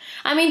 Like,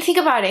 I mean, think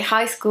about it.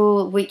 High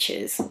school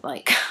witches,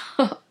 like.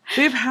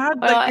 They've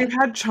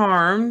had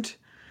Charmed.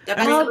 But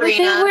they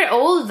were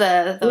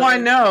older. Though, I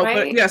know, right?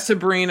 but yeah,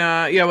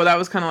 Sabrina. Yeah, well, that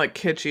was kind of like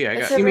kitschy, I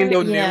guess. You mean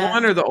the new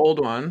one or the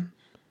old one?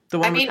 The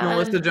one with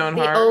Melissa Joan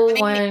Hart. The old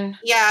one.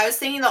 Yeah, I was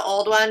thinking the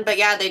old one, but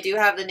yeah, they do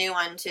have the new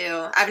one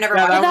too. I've never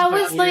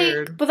watched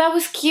it. But that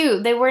was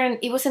cute.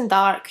 It wasn't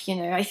dark,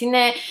 I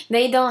think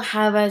they don't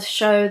have a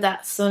show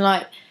that's so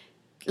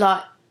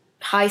like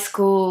high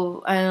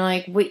school and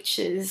like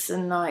witches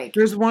and like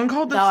there's one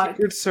called The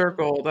Secret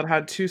Circle that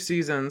had 2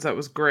 seasons that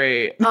was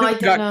great. It got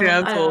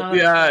canceled.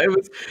 Yeah, it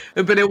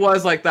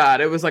was like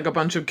that. It was like a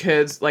bunch of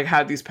kids like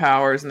had these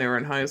powers and they were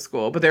in high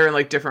school, but they were in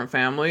like different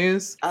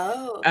families.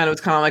 Oh. And it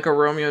was kind of like a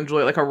Romeo and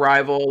Juliet, like a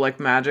rival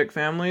like magic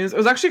families. It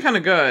was actually kind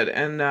of good,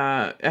 and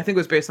I think it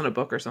was based on a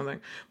book or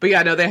something. But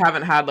yeah, no, they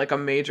haven't had like a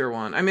major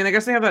one. I mean, I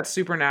guess they have that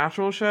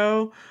Supernatural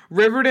show.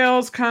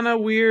 Riverdale's kind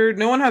of weird.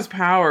 No one has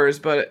powers,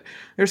 but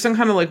there's some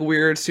kind of like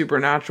weird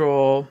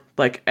supernatural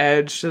like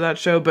edge to that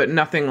show, but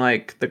nothing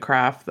like The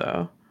Craft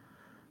though.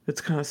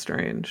 It's kind of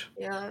strange.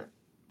 Yeah.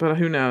 But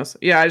who knows?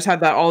 Yeah, I just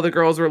had that all the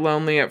girls were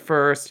lonely at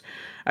first,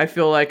 I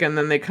feel like, and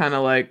then they kind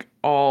of like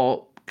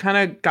all kind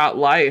of got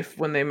life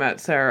when they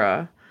met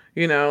Sarah.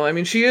 I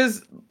mean, she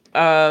is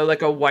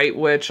like a white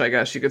witch, I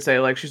guess you could say.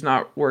 Like she's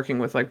not working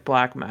with like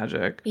black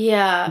magic.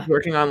 Yeah. She's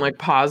working on like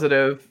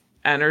positive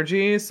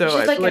energy. So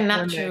she's like a like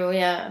natural,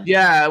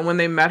 when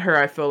they met her,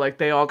 I feel like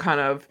they all kind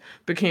of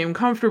became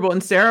comfortable,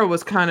 and Sarah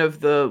was kind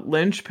of the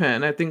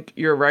linchpin. I think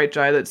you're right,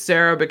 Jai, that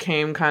Sarah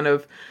became kind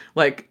of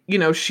like,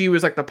 she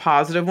was like the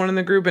positive one in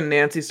the group, and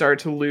Nancy started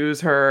to lose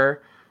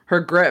her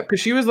grip because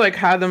she was like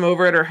had them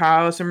over at her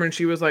house, and when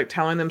she was like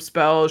telling them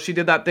spells, she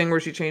did that thing where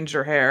she changed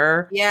her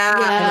hair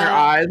and her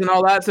eyes and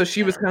all that. So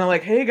she was kind of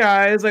like, hey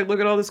guys, like look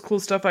at all this cool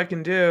stuff I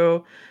can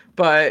do.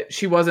 But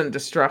she wasn't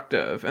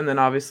destructive. And then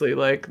obviously,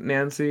 like,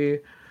 Nancy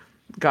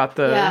got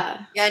the...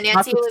 Yeah,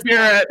 Nancy was...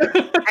 spirit.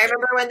 I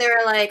remember when they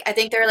were, like... I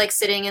think they were, like,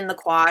 sitting in the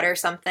quad or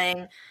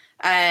something.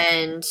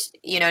 And,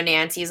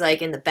 Nancy's,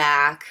 like, in the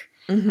back.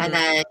 Mm-hmm. And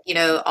then,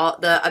 all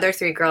the other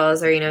 3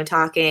 girls are,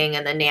 talking.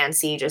 And then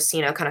Nancy just,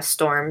 kind of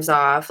storms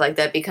off. Like,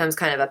 that becomes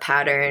kind of a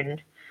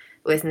pattern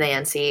with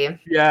Nancy.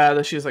 Yeah,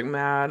 that she's like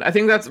mad. I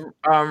think that's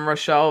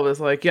Rochelle was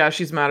like, yeah,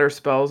 she's mad her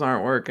spells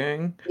aren't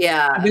working.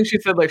 Yeah. I think she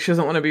said like she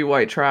doesn't want to be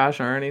white trash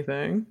or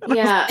anything.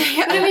 Yeah.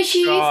 I mean,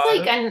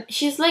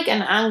 she's like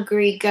an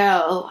angry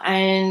girl,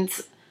 and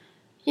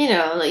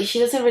like she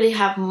doesn't really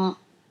have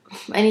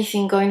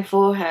anything going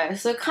for her.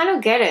 So I kind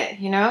of get it,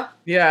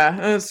 Yeah,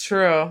 that's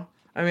true.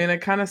 I mean, it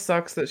kind of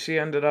sucks that she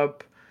ended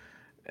up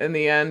in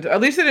the end.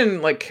 At least they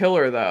didn't like kill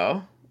her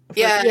though.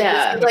 Yeah,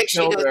 Yeah. it seemed like she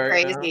Killed goes her,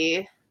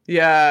 crazy.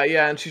 Yeah,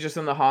 and she's just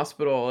in the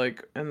hospital,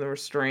 like in the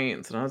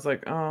restraints, and I was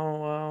like, oh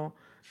well.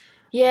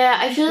 Yeah,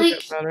 I feel She'll like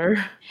get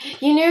better.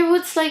 you know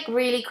what's like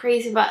really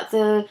crazy about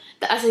the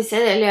as I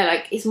said earlier,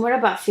 like it's more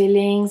about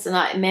feelings and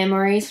like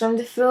memories from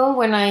the film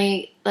when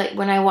I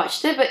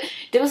watched it. But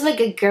there was like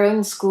a girl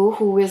in school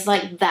who was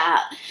like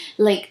that,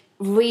 like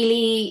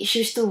really. She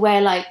used to wear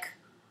like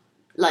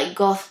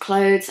goth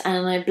clothes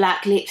and like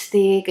black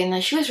lipstick, and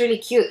like she was really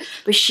cute,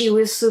 but she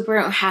was super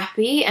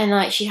unhappy, and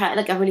like she had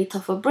like a really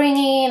tough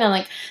upbringing and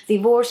like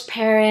divorced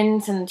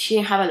parents, and she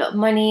didn't have a lot of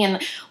money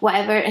and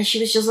whatever, and she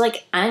was just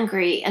like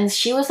angry, and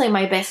she was like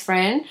my best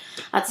friend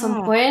at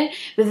some point.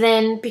 But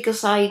then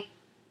because I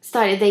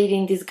started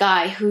dating this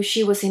guy who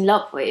she was in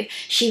love with,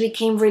 she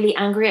became really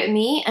angry at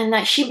me, and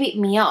like she beat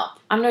me up.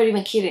 I'm not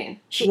even kidding.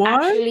 She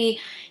actually,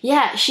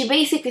 she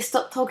basically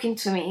stopped talking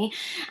to me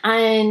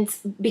and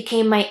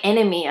became my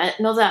enemy.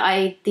 Not that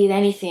I did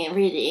anything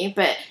really,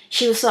 but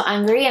she was so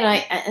angry,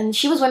 and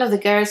she was one of the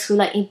girls who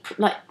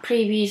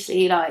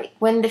previously, like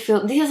when the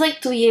film. This is like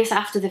 2 years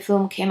after the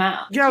film came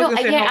out. Yeah, I was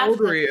gonna say, how old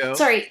were you?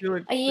 Sorry,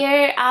 a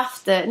year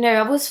after. No,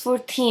 I was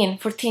 14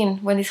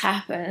 when this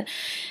happened,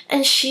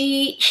 and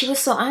she was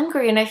so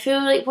angry, and I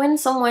feel like when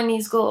someone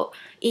has got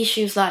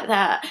issues like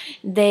that,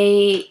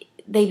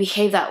 they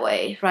behave that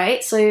way,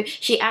 right? So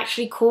she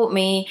actually called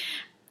me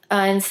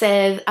and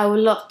said, I would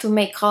love to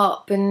make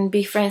up and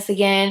be friends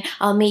again.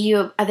 I'll meet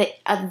you at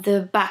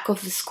the back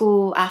of the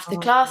school after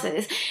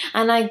classes.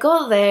 And I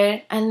got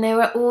there, and there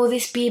were all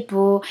these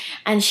people,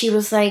 and she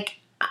was like,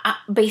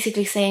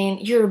 basically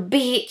saying, you're a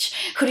bitch,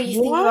 who do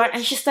you think you are?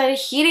 And she started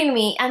hitting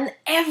me, and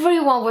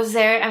everyone was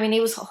there. I mean,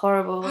 it was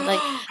horrible. Like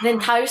the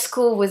entire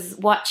school was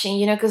watching,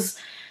 you know, because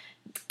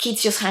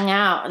kids just hang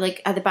out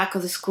like at the back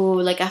of the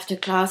school, like after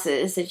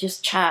classes, they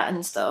just chat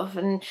and stuff.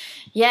 And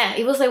yeah,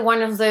 it was like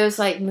one of those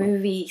like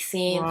movie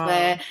scenes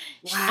where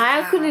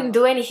I couldn't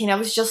do anything. I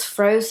was just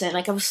frozen.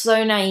 Like I was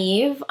so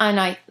naive, and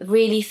I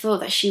really thought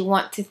that she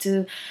wanted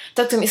to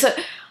talk to me. So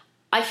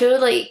I feel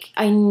like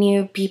I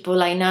knew people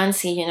like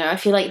Nancy, you know. I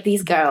feel like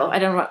this girl, I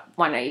don't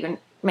want to even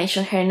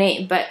mention her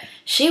name, but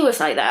she was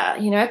like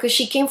that, you know, because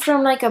she came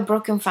from like a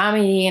broken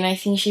family, and I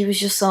think she was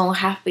just so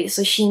unhappy,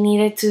 so she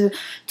needed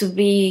to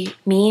be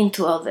mean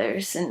to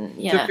others, and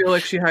to feel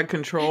like she had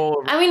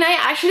control. I mean, I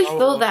actually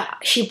thought that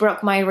she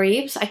broke my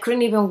ribs. I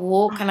couldn't even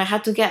walk, and I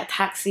had to get a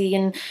taxi,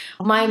 and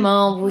my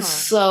mom was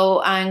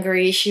so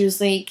angry. She was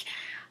like,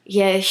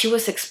 she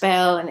was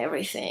expelled and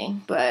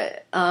everything,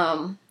 but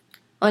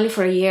only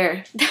for a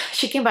year.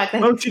 She came back.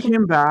 She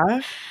came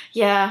back?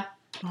 Yeah.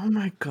 Oh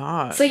my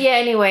god. So yeah,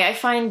 anyway, I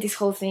find this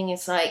whole thing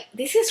is like,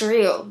 this is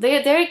real.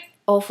 They're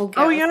awful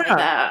girls like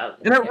that.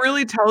 And it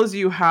really tells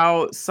you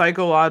how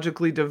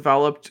psychologically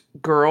developed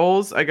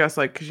girls, I guess,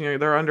 like, 'cause, you know,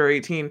 they're under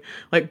 18,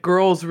 like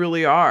girls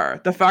really are.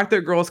 The fact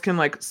that girls can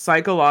like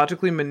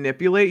psychologically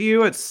manipulate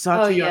you at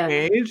such a young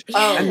age,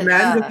 and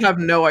men just have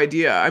no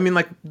idea. I mean,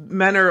 like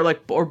men are like,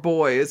 or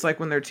boys, like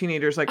when they're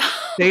teenagers, like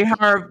they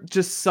have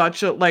just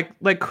such a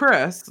like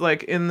Chris,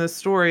 like in this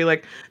story,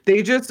 like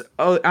they just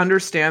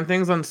understand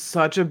things on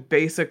such a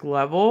basic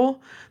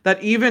level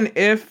that even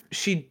if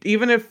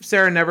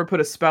Sarah never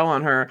put a spell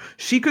on her,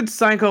 she could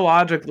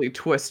psychologically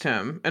twist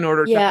him in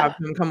order to have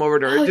him come over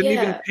to her. It didn't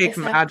even take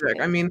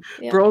magic. I mean,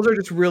 girls are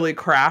just really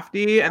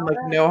crafty and like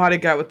know how to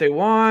get what they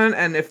want,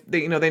 and if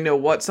they, you know, they know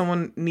what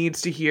someone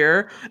needs to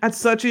hear at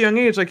such a young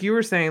age. Like you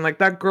were saying, like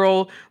that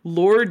girl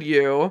lured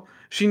you.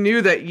 She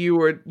knew that you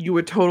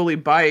would totally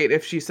bite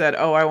if she said,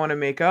 "Oh, I want to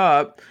make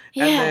up."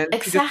 Yeah, and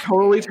then she just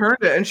totally turned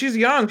it. And she's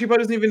young. She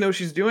probably doesn't even know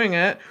she's doing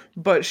it,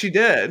 but she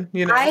did.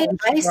 You know, I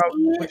see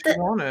what she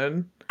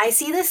wanted. I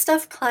see this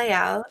stuff play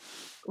out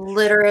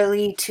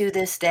literally to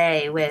this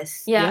day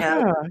with, you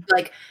know,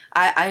 like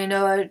I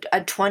know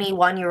a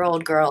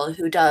 21-year-old girl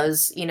who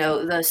does, you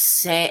know, the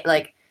same,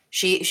 like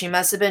she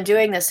must have been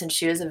doing this since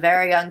she was a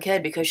very young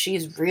kid because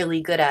she's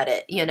really good at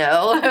it, you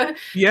know?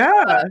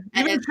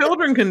 Even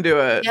children can do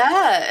it.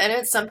 Yeah, and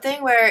it's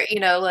something where, you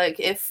know, like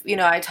if, you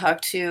know, I talk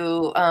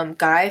to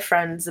guy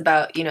friends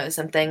about, you know,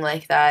 something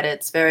like that,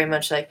 it's very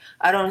much like,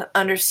 I don't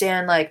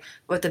understand like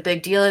what the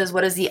big deal is.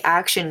 What is the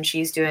action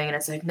she's doing? And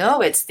it's like,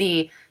 no, it's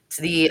the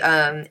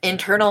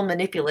internal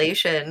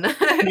manipulation.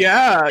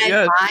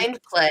 Mind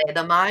play.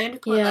 The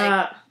mind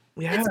play.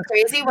 Like, it's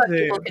crazy what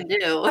people can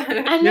do.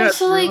 And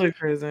also, like, really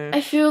crazy.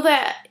 I feel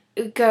that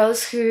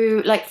girls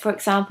who, like, for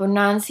example,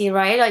 Nancy,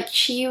 right? Like,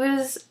 she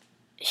was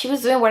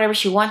doing whatever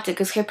she wanted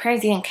because her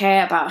parents didn't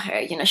care about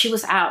her. You know, she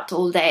was out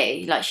all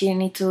day. Like, she didn't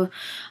need to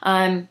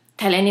tell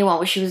anyone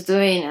what she was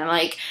doing. And,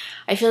 like,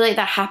 I feel like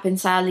that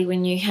happens, sadly,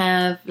 when you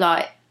have,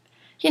 like,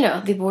 you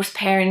know, divorced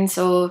parents,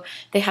 or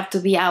they have to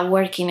be out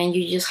working and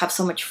you just have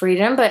so much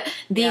freedom. But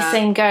this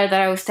same girl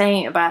that I was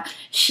telling you about,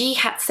 she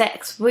had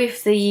sex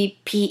with the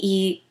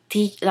PE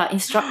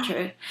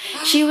instructor.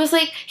 He was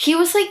like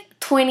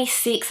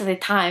 26 at the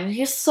time.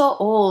 He's so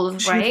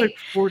old, She was right? like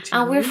 14.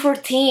 And we're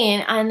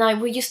 14, and like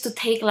we used to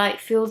take like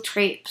field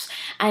trips,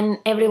 and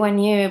everyone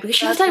knew because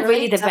she was That's like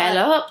really really tough.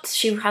 developed.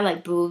 She had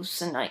like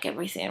boobs and like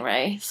everything,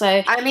 right? So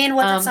I mean,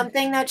 was Um, it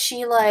something that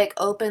she like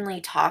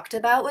openly talked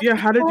about with Yeah,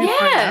 how did people? you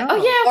find yeah, out? oh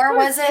yeah, of Or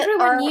course, was it-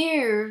 everyone or-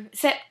 knew.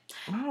 Except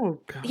Oh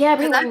god. yeah,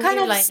 Because everyone that kind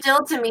knew. of Like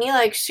still to me,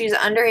 like she's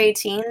under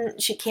 18,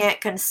 she can't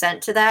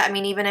consent to that. I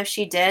mean, even if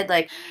she did,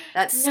 like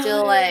that's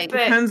still like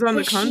but, Depends on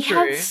the but she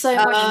country. had so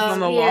Depends much on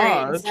the experience.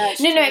 laws.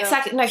 That's No, true.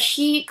 exactly. No,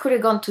 he could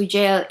have gone to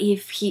jail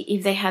if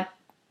they had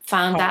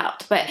found Oh.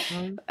 out. But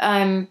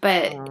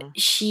Oh.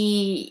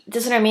 she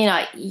doesn't know what I mean.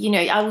 Like, you know,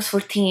 I was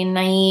 14,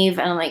 naive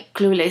and like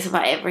clueless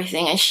about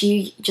everything, and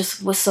she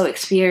just was so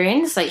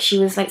experienced. Like she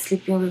was like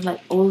sleeping with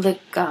like all the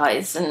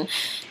guys and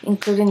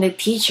including the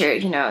teacher.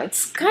 You know,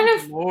 it's kind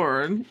of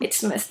Lord.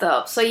 it's messed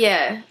up. So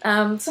yeah,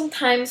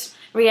 sometimes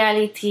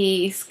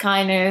reality is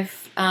kind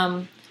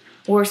of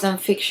worse than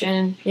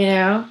fiction. You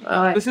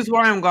know. This is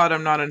why I'm glad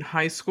I'm not in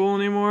high school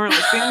anymore.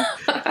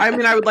 Like, I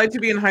mean, I would like to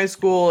be in high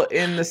school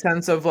in the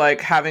sense of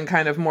like having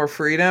kind of more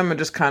freedom and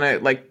just kind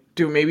of like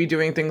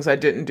doing things I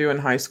didn't do in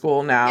high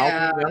school now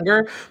when I'm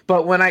younger.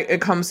 But when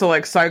it comes to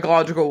like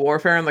psychological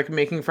warfare and like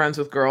making friends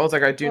with girls,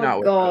 like I do not.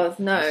 Oh God,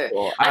 no! high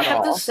school I at have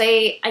all. to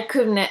say, I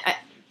couldn't.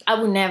 I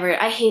would never.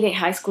 I hated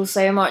high school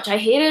so much. I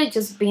hated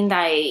just being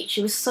that age.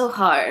 It was so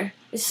hard.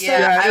 It's so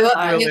Yeah, it was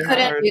hard. really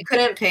hard. you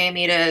couldn't pay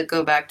me to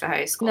go back to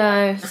high school.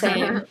 No,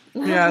 same.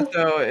 Yeah,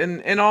 so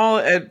in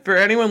all, for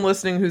anyone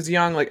listening who's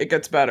young, like it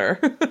gets better.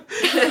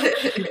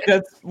 It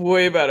gets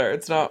way better.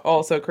 It's not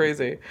all so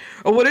crazy.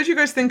 Oh, what did you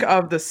guys think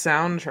of the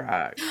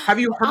soundtrack? Have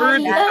you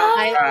heard the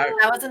soundtrack?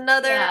 That was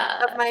another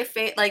Yeah. of my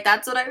like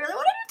that's what I really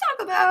wanted to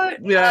talk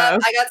about. Yeah.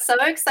 I got so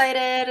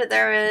excited.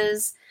 There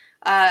was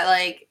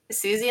like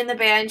Susie and the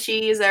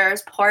Banshees, there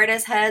was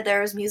Portishead,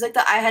 there was music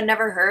that I had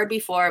never heard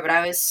before, but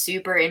I was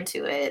super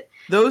into it.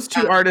 Those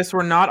two artists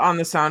were not on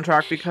the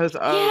soundtrack because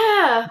of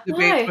debates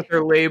why? with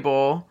their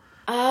label,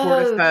 Oh,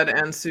 Portishead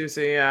and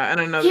Susie,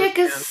 and another yeah, band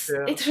because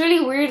too. it's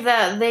really weird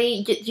that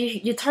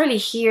you totally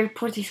hear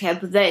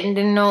Portishead, but then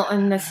they're not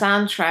on the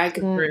soundtrack.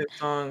 And Great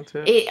song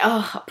too.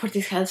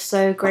 Portishead's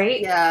so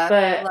great. Yeah,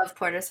 but I love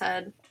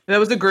Portishead. That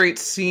was a great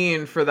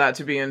scene for that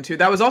to be into.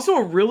 That was also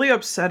a really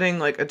upsetting,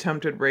 like,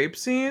 attempted rape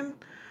scene,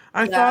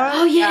 I thought.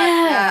 Oh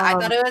yeah. I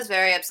thought it was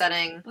very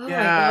upsetting. Oh my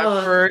Yeah,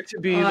 God. for it to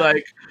be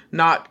like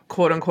not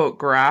quote unquote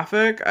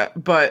graphic,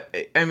 but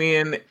I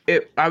mean,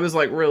 I was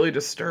like really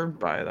disturbed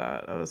by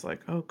that. I was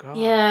like, oh god.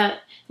 Yeah,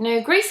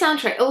 no, great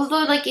soundtrack.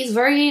 Although, like, it's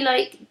very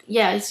like,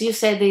 yeah, as you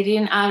said, they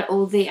didn't add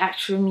all the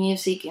actual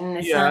music in the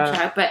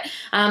soundtrack. But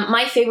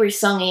my favorite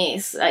song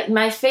is like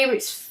my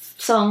favorite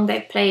song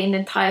they play in the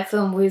entire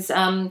film was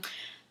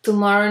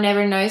 "Tomorrow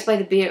Never Knows" by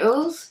the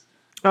Beatles.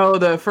 Oh,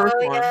 the first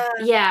one.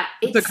 Yeah,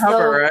 It's it's a cover,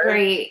 so right?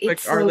 great. Like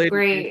It's Our so Lady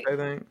great. Peace, I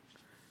think.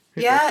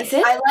 Yeah, Is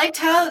it? I liked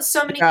how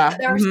so many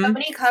there were so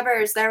many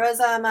covers. There was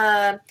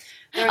a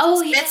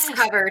Smith's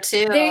cover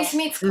too. There's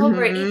Smith's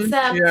cover. It's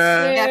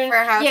Yeah. soon, for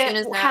How Soon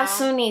Is Now. How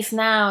Soon Is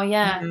Now.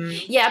 Yeah,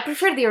 Mhm. yeah. I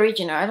prefer the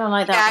original. I don't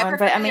like that Yeah, I one,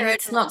 prefer but I the mean,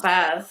 it's original not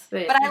bad.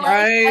 But But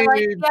I you know. like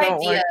the don't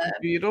idea. like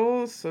the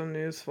Beatles, so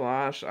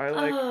newsflash. I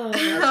like Oh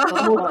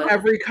my almost God.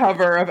 every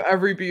cover of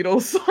every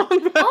Beatles song. Oh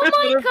my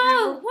better than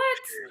God! What?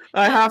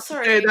 I have to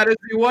sorry. say that is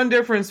the one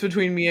difference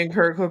between me and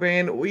Kurt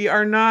Cobain. We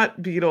are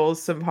not Beatles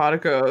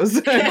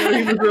simpaticos. I know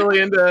he was really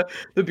into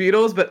the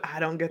Beatles, but I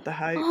don't get the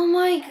hype. Oh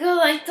my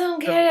God! I don't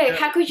get Don't it. get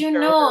How could you it.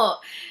 not?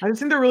 I just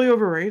think they're really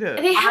overrated.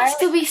 There has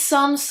to be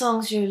some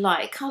songs you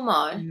like. Come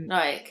on, Mm.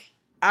 like.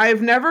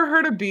 I've never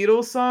heard a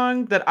Beatles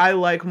song that I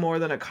like more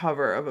than a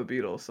cover of a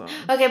Beatles song.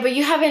 Okay, but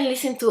you haven't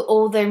listened to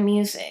all their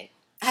music.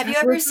 Have you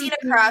ever seen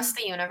Across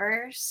the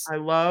Universe? I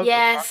love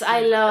Yes, I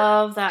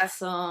love that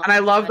song. and I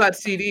love that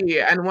CD.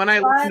 And when I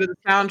listened to the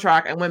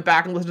soundtrack and went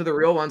back and listened to the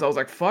real ones, I was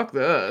like, fuck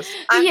this.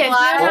 I'm Yeah,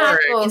 glad Fiona I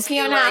Apple. used to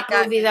Fiona like Apple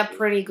that did a movie.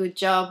 pretty good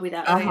job with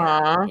that.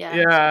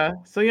 Yeah.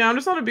 So yeah, I'm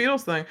just not a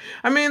Beatles thing.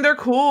 I mean, they're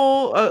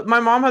cool. My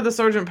mom had the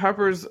Sgt.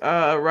 Pepper's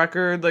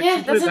record. Like, Yeah,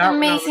 she that's played an that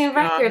when I was amazing young.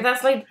 record.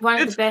 That's like one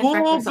of It's the best cool,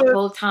 records but- of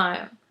all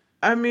time.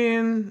 I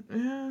mean,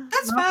 yeah,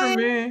 That's not fine.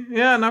 for me.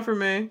 Yeah, not for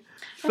me.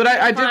 But Okay,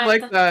 I did fine.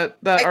 like that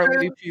I Our grew-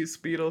 Lady Peace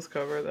Beatles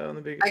cover though in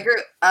the beginning. I grew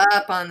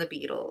up on the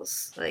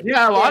Beatles. Like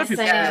Yeah, a lot Yeah, of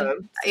people same.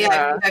 did.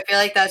 yeah, I feel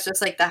like that's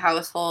just like the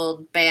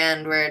household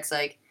band where it's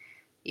like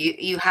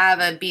you have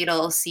a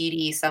Beatles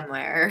CD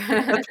somewhere.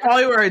 That's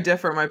probably where I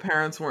differ. My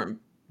parents weren't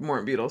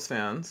Beatles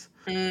fans.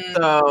 Mm.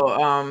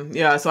 So,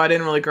 yeah, so I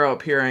didn't really grow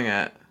up hearing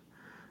it.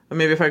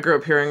 Maybe if I grew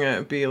up hearing it,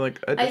 it'd be like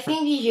a different... I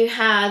think if you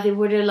had, it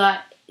would have like,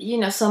 you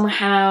know,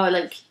 somehow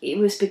like it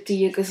would speak to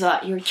you because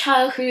like your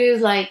childhood,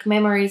 like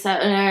memories. I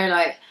don't know,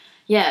 like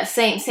yeah,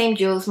 same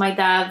Jules. My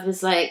dad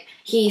was like,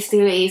 he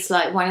still is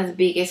like one of the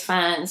biggest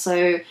fans,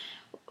 so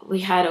we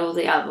had all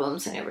the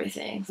albums and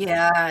everything.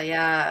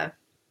 Yeah.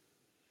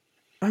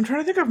 I'm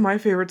trying to think of my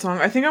favorite song.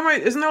 I think I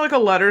might... Isn't there like a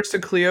Letters to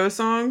Cleo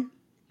song?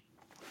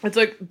 It's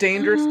like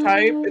Dangerous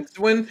Type. It's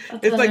when I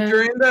it's don't like know.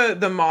 during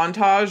the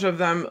montage of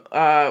them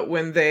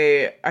when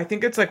they I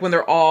think it's like when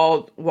they're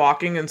all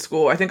walking in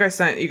school. I think I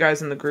sent you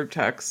guys in the group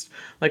text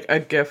like a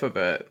gif of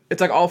it. It's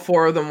like all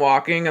four of them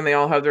walking and they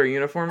all have their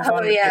uniforms Oh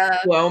on. It's like yeah.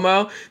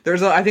 slow-mo.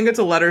 There's a I think it's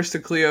a Letters to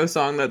Cleo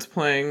song that's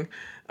playing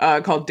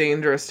called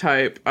Dangerous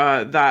Type.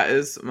 That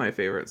is my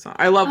favorite song.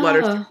 I love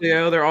Letters to Oh.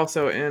 Cleo. They're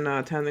also in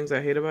 10 Things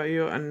I Hate About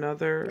You.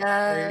 Another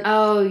Yeah. great.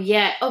 Oh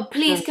yeah. Oh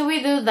please, can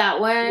we do that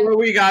one? Well,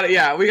 we got it.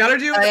 Yeah, we got to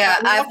do. Oh yeah.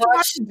 We I've also have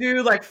watched. to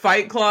do like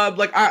Fight Club.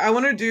 Like I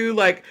want to do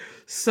like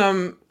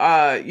some,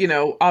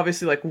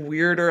 obviously like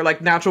weirder,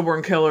 like Natural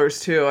Born Killers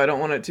too. I don't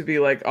want it to be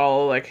like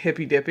all like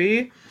hippy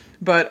dippy,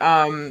 but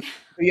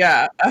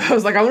yeah, I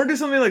was like, I want to do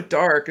something like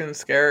dark and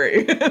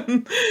scary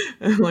and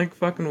like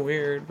fucking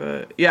weird.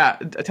 But yeah,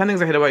 10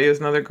 Things I Hate About You is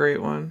another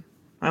great one.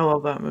 I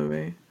love that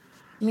movie.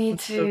 Me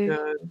It's so too.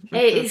 good.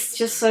 It is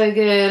just so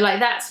good.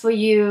 Like that's what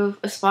you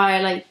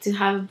aspire, like to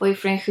have a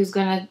boyfriend who's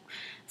gonna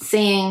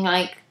sing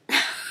like.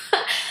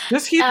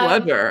 Just Heath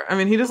Ledger. I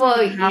mean, he doesn't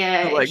Well, even have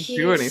yeah, to like he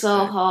do was anything.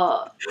 so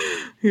hot.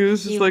 He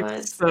was just He like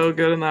was. so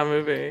good in that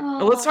movie.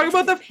 Oh, Let's talk rest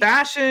about the in peace.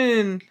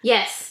 fashion.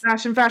 Yes.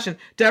 Fashion.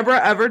 Deborah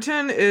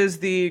Everton is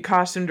the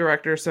costume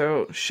director,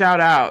 so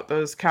shout out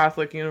those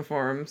Catholic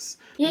uniforms.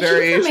 Yeah, she was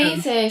Variations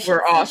amazing. She were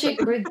did such awesome. a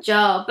good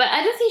job. But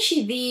I don't think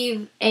she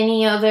did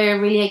any other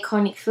really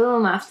iconic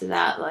film after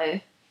that, though.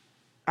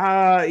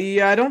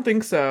 Yeah, I don't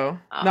think so.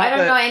 I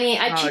don't know any.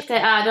 I not checked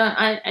it out.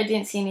 I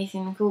didn't see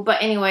anything cool.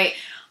 But anyway,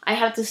 I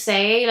have to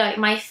say, like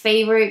my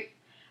favorite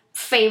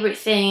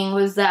thing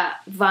was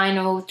that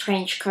vinyl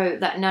trench coat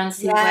that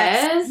Nancy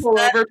wears. Pull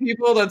over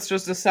people, that's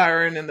just a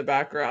siren in the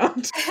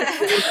background.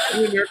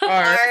 In your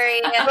car.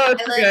 Sorry, Oh,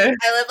 it's okay.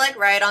 I live like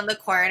right on the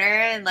corner,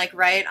 and like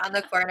right on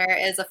the corner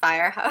is a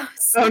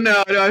firehouse. Oh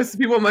no,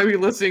 people might be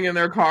listening in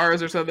their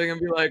cars or something and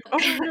be like, oh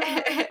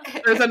my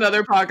God. There's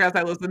another podcast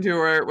I listen to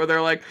where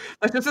they're like,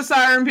 that's just a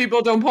siren,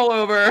 people, don't pull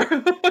over.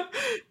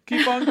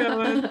 Keep on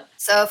going.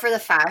 So for the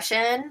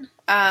fashion,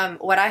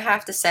 what I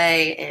have to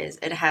say is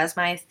it has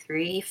my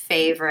 3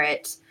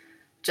 favorite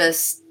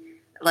just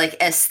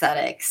like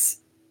aesthetics.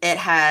 It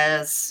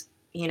has,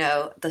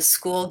 the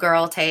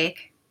schoolgirl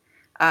take,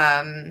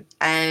 and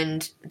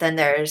then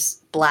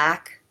there's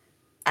black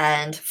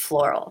and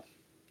floral.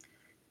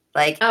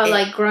 Like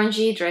like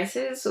grungy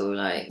dresses or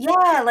like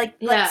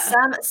like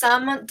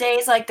some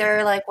days like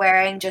they're like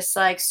wearing just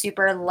like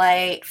super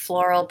light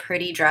floral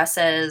pretty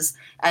dresses,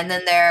 and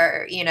then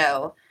they're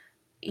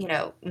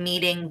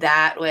meeting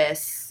that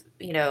with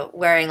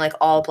wearing like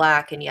all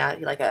black and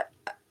like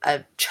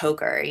a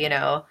choker,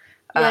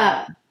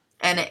 yeah.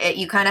 And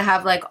you kind of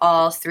have like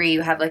all 3.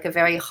 You have like a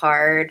very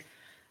hard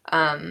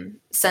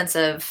sense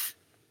of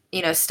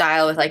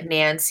style with like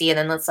Nancy, and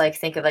then let's like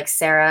think of like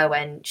Sarah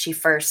when she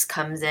first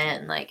comes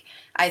in. Like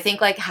I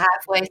think like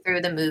halfway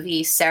through the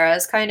movie,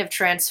 Sarah's kind of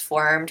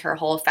transformed her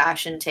whole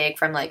fashion take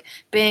from like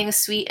being a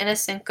sweet,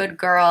 innocent, good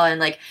girl, and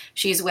like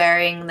she's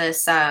wearing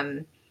this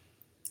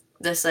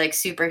like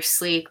super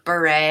sleek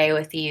beret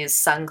with these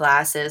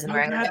sunglasses and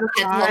wearing like a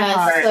pencil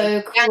That's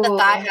so cool. and the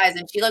thigh highs,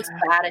 and she looks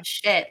bad as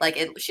shit. Like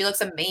she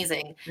looks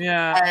amazing.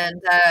 Yeah.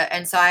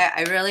 And so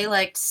I really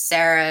liked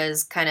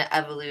Sarah's kind of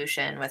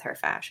evolution with her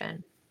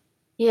fashion.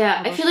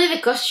 Yeah, I feel like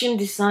the costume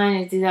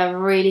designers did a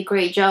really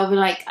great job with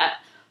like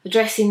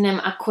addressing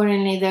them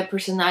accordingly their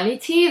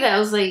personality. That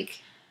was like,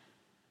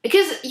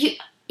 because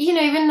you know,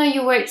 even though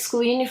you wear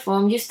school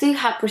uniform, you still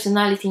have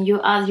personality and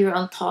you add your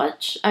own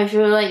touch. I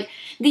feel like,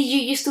 did you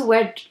used to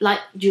wear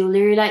like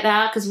jewelry like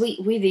that? Because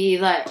we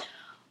did, like,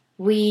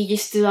 we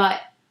used to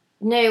like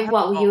know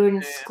what we were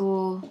in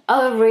school.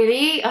 Oh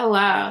really? Oh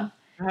wow.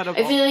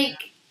 I feel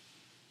like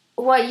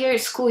while you're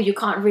at school you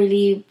can't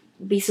really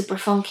be super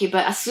funky,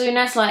 but as soon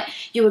as like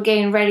you were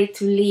getting ready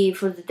to leave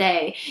for the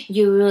day,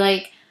 you would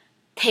like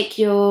take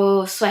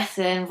your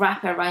sweater and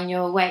wrap it around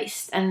your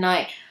waist and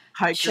like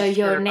show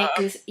your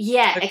necklace.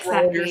 Yeah, like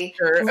exactly.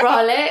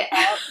 Roll it.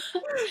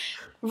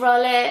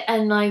 Roll it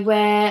and like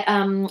wear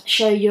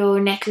show your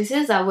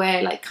necklaces that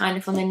were like kind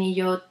of underneath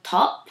your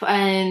top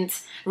and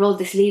roll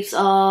the sleeves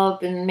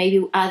up and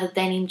maybe add a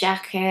denim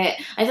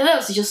jacket. I thought that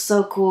was just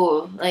so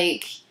cool.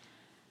 Like,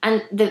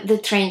 and the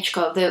trench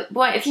coat,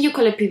 I think you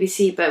call it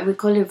PVC, but we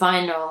call it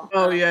vinyl.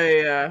 Oh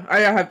yeah. I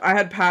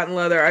had patent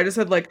leather. I just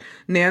had like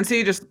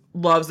Nancy just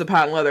loves the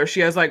patent leather. She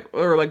has like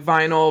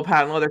vinyl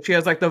patent leather. She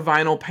has like the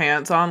vinyl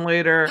pants on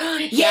later.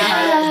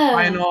 Yeah.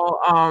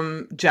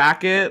 Vinyl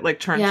jacket, like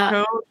trench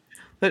coat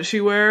that she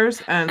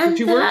wears, and so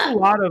she wears a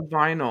lot of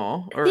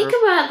vinyl. Think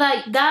about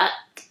like that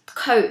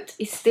coat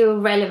is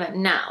still relevant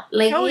now.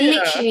 Like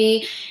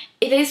literally.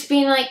 It has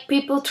been like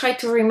people try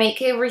to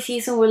remake it every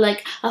season with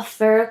like a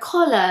fur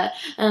collar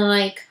and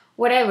like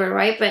whatever,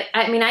 right? But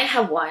I mean, I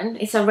have one.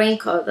 It's a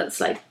raincoat that's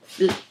like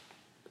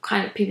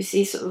kind of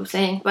PVC sort of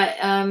thing. But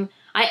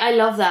I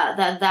love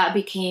that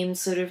became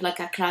sort of like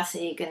a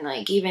classic, and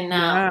like even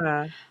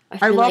now,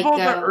 I love all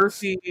the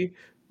earthy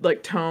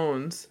like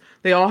tones.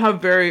 They all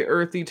have very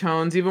earthy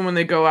tones, even when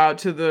they go out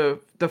to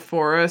the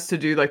forest to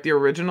do like the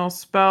original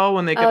spell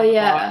when they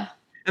get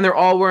and they're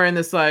all wearing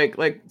this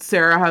like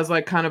Sarah has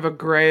like kind of a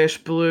grayish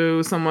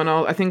blue. Someone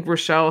else, I think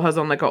Rochelle has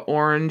on like a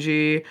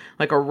orangey,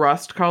 like a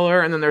rust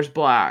color, and then there's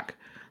black.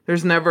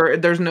 There's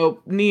no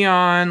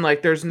neon,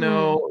 like there's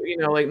no,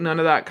 like none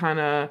of that kind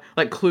of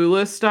like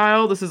Clueless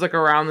style. This is like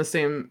around the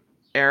same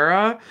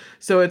era.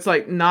 So it's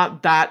like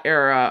not that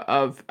era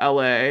of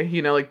LA,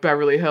 like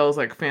Beverly Hills,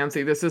 like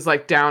fancy. This is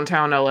like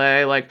downtown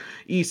LA, like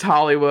East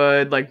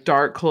Hollywood, like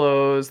dark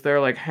clothes.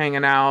 They're like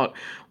hanging out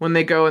when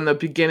they go in the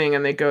beginning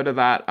and they go to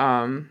that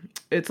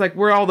it's like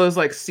where all those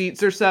like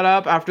seats are set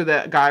up after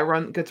that guy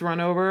gets run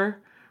over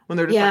when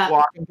they're just like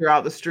walking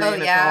throughout the street. Oh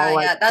and yeah, it's all,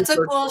 like, that's a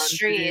super cool grungy.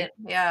 street.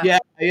 Yeah.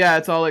 Yeah,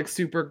 it's all like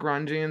super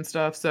grungy and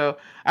stuff. So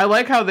I just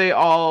like how they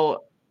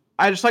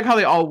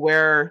all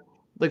wear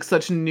like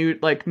such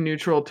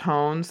neutral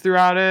tones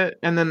throughout it,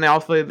 and then they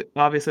also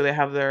obviously they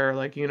have their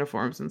like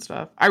uniforms and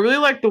stuff. I really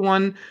like the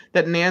one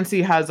that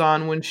Nancy has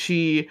on when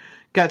she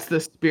gets the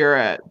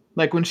spirit,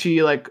 like when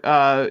she like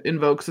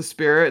invokes the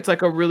spirit. It's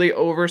like a really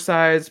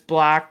oversized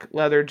black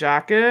leather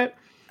jacket.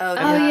 Oh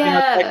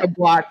yeah. Like a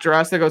black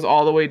dress that goes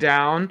all the way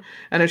down,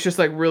 and it's just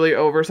like really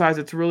oversized.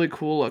 It's really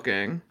cool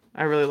looking.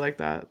 I really like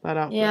that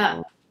outfit.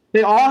 Yeah.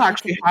 They all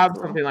actually have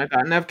something like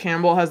that. Neve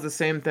Campbell has the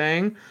same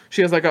thing.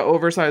 She has like an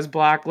oversized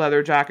black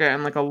leather jacket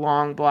and like a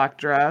long black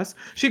dress.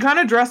 She kind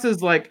of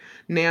dresses like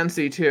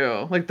Nancy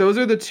too. Like those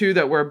are the two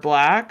that wear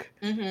black.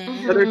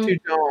 Mm-hmm. The other two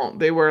don't.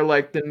 They wear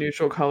like the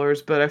neutral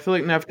colors. But I feel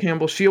like Neve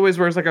Campbell, she always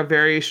wears like a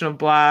variation of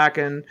black,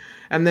 and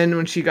then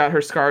when she got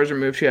her scars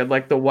removed, she had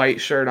like the white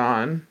shirt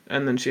on,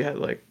 and then she had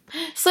like.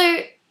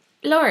 So,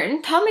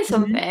 Lauren, tell me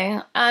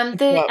something.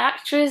 The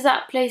actress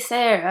that plays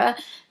Sarah,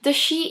 is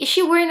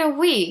she wearing a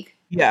wig?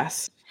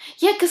 Yes.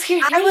 Yeah, because her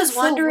hair was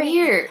wondering. So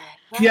weird.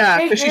 Yeah,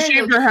 because she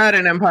shaved her head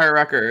in Empire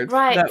Records.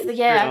 Right,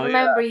 I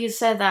remember you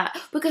said that.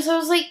 Because I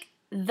was like,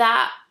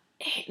 that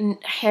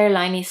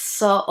hairline is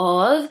so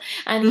odd,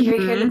 and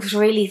her hair looks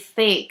really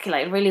thick,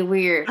 like really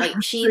weird.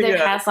 Like she either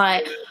has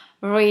like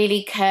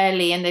really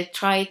curly, and they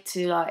try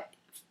to like...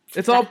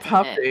 It's all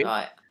puffy.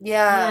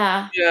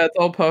 Yeah, it's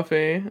all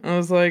puffy. I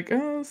was like,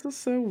 oh, this is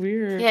so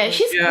weird. Yeah,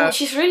 she's cool.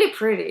 She's really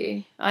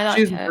pretty. I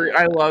like her.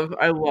 I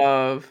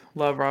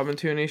love Robin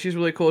Tunney. She's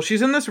really cool.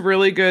 She's in this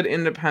really good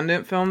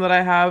independent film that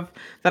I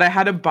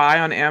had to buy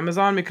on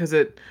Amazon because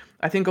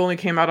I think only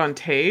came out on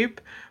tape.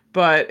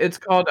 But it's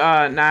called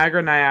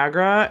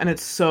Niagara, and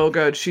it's so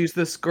good. She's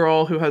this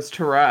girl who has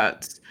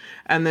Tourette's,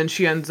 and then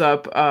she ends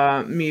up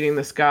meeting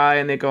this guy,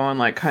 and they go on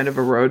like kind of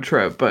a road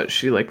trip, but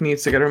she like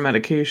needs to get her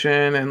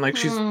medication, and like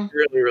she's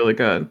really, really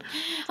good.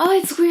 Oh,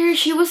 it's weird.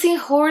 She was in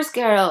Horse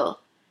Girl.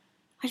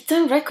 I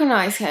don't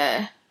recognize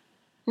her.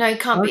 No,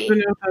 it can't be. I don't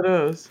know what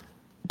that is.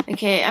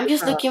 Okay, I'm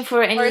just looking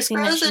for anything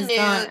that she's done. Horse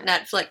Girl is a new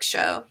Netflix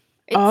show.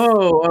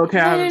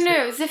 Okay.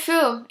 No, it's a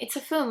film. It's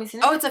a film, isn't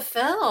it? Oh, it's a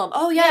film.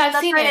 Oh, yeah,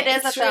 I've seen right. It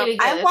is a film. Really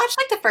I watched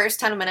like the first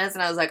 10 minutes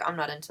and I was like, I'm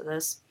not into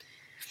this.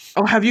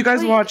 Oh, have you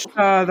guys watched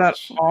that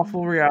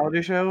awful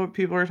reality show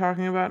people are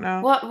talking about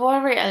now?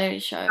 What reality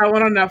show? That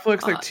one on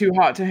Netflix, like Too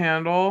Hot to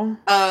Handle.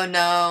 Oh,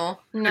 no.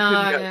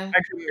 I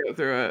couldn't get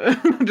through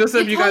it. Just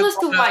if you guys told us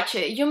to watch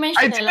it. You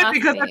mentioned it last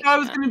week. I thought it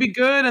was going to be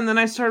good, and then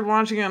I started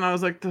watching it, and I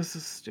was like, this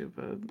is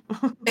stupid.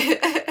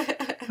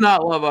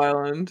 Not Love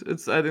Island.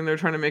 I think they're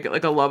trying to make it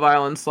like a Love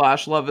Island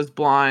 / Love is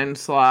Blind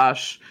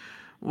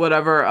 /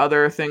 whatever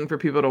other thing for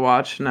people to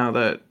watch now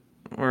that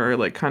we're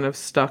like kind of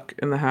stuck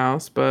in the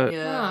house. But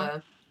yeah.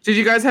 Did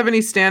you guys have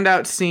any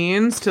standout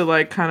scenes to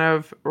like kind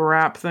of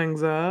wrap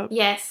things up?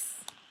 Yes.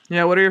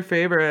 Yeah, what are your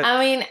favorites? I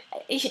mean,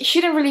 it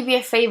shouldn't really be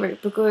a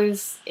favorite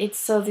because it's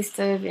so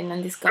disturbing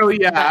and disgusting. Oh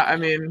yeah,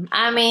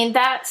 I mean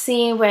that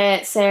scene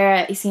where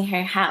Sarah is in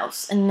her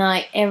house and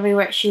like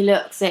everywhere she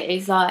looks, it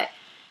is like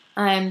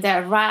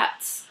there are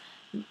rats,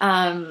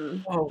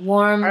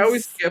 worms. I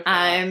always skip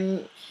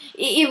that.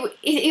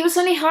 It was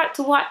only hard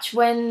to watch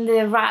when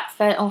the rat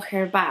fell on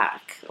her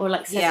back or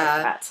like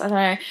several rats. I don't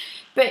know,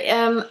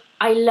 but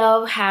I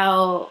love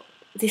how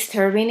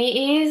disturbing it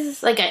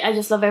is. Like I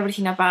just love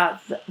everything about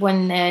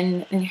when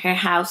they're in her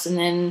house and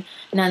then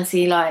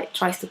Nancy like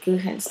tries to kill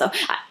her and stuff.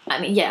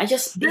 I mean, yeah,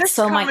 it's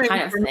so my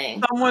kind of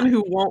thing. Someone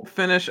who won't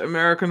finish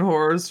American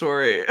Horror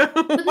Story.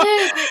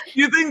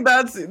 You think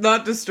that's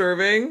not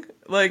disturbing?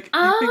 Like,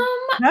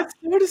 that's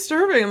so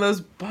disturbing.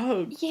 Those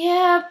bugs.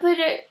 Yeah, but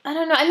I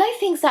don't know. I like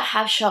things that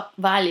have shock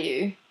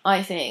value.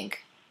 I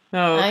think.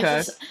 Oh,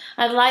 okay.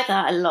 I like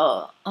that a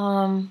lot.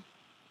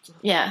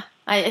 Yeah.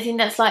 I think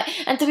that's like,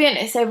 and to be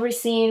honest, every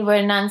scene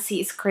where Nancy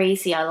is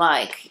crazy, I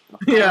like.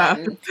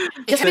 Yeah.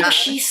 Just because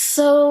she's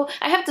so,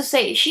 I have to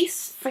say,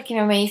 she's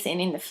freaking amazing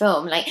in the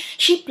film. Like,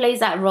 she plays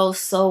that role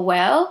so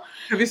well.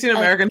 Have you seen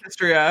American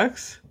History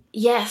X?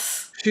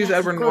 Yes. She's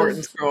Edward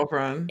Norton's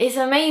girlfriend. It's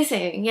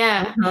amazing,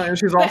 yeah. And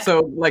she's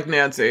also like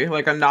Nancy,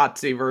 like a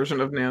Nazi version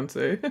of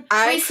Nancy.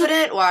 I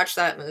couldn't watch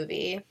that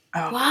movie.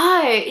 Oh.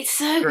 Why? It's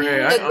so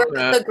good.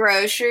 The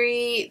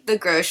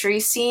grocery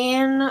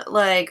scene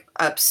like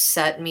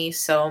upset me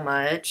so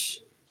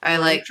much.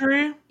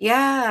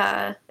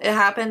 Yeah, it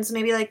happens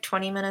maybe like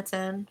 20 minutes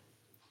in.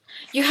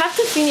 You have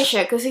to finish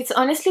it because it's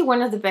honestly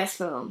one of the best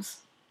films.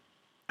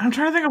 I'm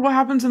trying to think of what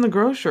happens in the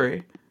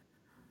grocery.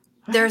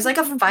 There's like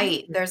a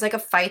fight. There's like a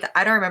fight that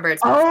I don't remember.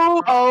 It's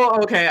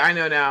Okay, I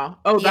know now.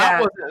 Oh, that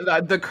Yeah.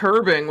 wasn't the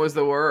curbing was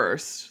the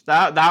worst.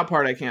 That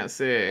part I can't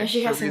see. And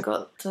she The hasn't reason-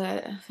 got to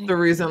it, I think. The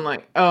reason,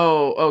 like,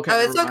 okay. Oh,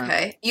 it's never mind.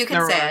 okay. You can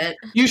Never say mind. it.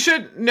 You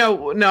should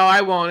no,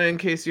 I won't in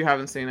case you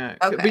haven't seen it.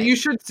 But Okay. you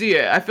should see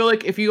it. I feel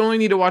like if you only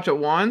need to watch it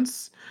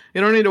once, you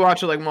don't need to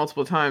watch it like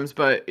multiple times.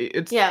 But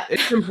it's Yeah.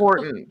 it's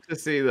important to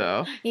see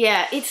though.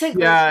 Yeah, it's a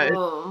good Yeah,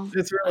 film.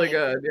 It's really Like,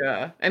 good.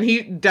 Yeah, and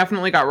he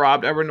definitely got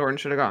robbed. Edward Norton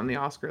should have gotten the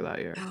Oscar that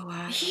year. Oh,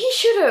 wow. He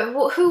should have.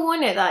 Who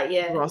won it that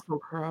year? Russell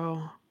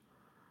Crowe.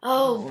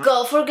 Oh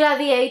God, for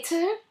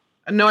Gladiator.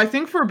 No, I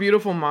think For a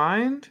Beautiful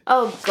Mind.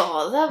 Oh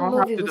God, that I'll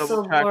have movie to was so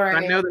double check. boring.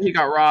 I know that he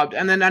got robbed.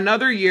 And then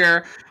another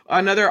year,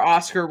 another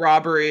Oscar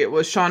robbery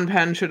was Sean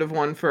Penn should have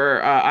won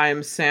for I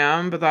Am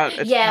Sam, but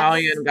that Yes.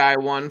 Italian guy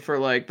won for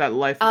like that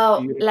Life is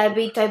Oh, Beautiful. La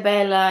Vita è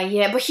Bella,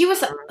 yeah. But he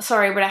was,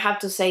 sorry, but I have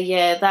to say,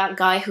 yeah, that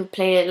guy who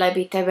played La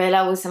Vita è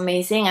Bella was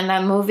amazing, and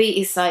that movie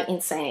is like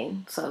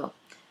insane. So,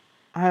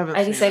 I haven't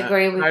I seen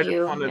disagree it. with I just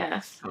you, wanted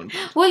yes. Sean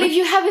Penn. well, if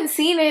you haven't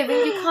seen it,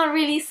 then you can't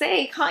really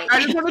say, can't I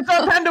you? just wanted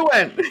Sean Penn to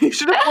win. He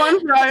should have won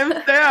for I Am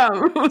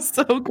Sam. It was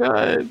so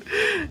good.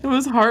 It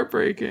was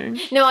heartbreaking.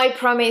 No, I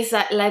promise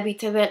that La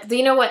Vita è Bella. Do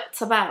you know what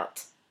it's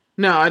about?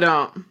 No, I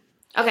don't.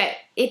 Okay,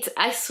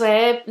 I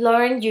swear,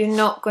 Lauren,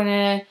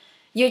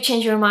 you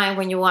change your mind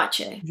when you watch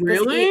it. 'Cause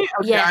Really?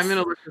 Okay, yes. I'm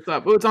gonna look this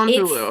up. Oh, it's on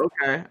It's- Hulu.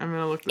 Okay, I'm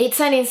gonna look this It's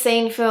an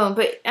insane film,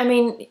 but I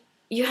mean,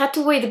 you had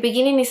to wait. The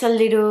beginning is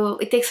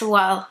it takes a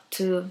while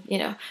to,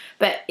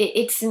 but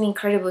it's an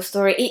incredible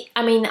story.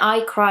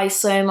 I cry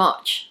so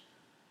much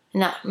in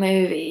that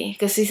movie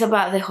because it's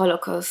about the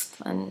Holocaust,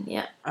 and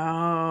yeah.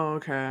 Oh,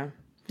 okay.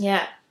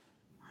 Yeah.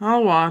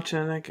 I'll watch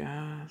it, I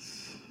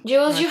guess.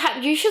 Jules,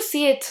 you should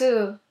see it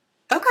too.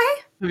 Okay.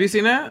 Have you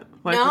seen it?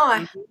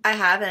 No, I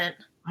haven't.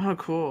 Oh,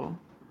 cool.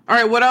 All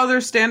right, what other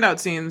standout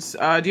scenes? Do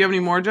you have any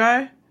more,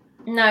 Jai?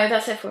 No,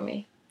 that's it for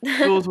me.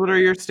 Jules, what are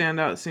your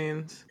standout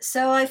scenes?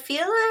 So I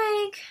feel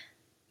like,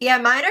 yeah,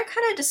 mine are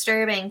kind of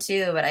disturbing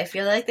too, but I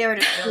feel like they were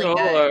just really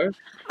good.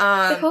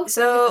 whole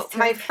So thing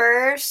my is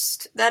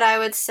first that I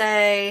would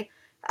say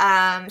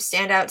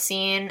standout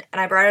scene, and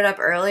I brought it up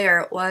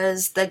earlier,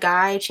 was the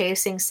guy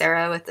chasing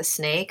Sarah with the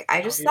snake.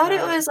 I just thought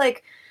it was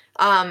like,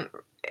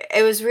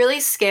 it was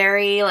really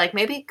scary, like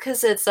maybe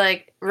because it's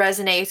like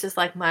resonates with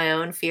like my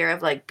own fear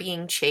of like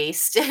being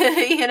chased, and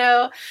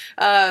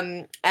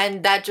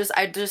I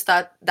just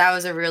thought that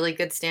was a really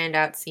good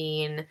standout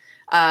scene.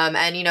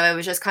 And it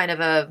was just kind of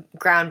a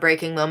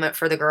groundbreaking moment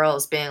for the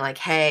girls being like,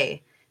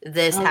 hey,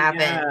 this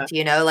happened,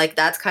 like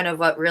that's kind of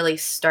what really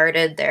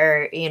started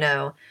their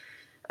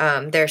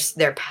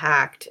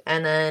pact.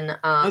 And then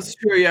That's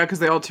true, yeah, because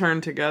they all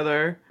turned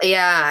together.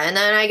 yeah, and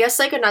then I guess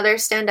like another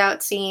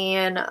standout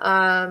scene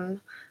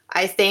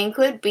I think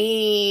would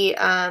be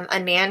a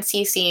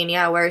Nancy scene,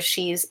 yeah, where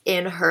she's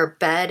in her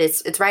bed.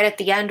 It's right at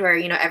the end where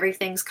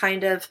everything's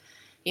kind of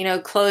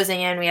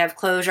closing in. We have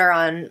closure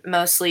on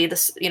mostly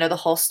this, the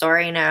whole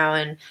story now,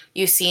 and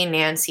you see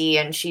Nancy,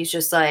 and she's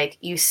just like,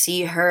 you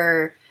see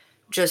her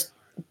just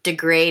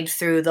degrade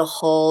through the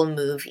whole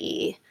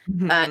movie.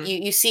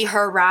 You see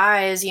her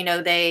rise.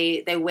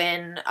 They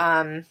win,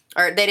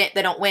 or they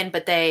don't win,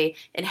 but they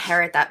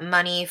inherit that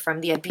money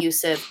from the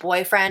abusive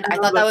boyfriend. I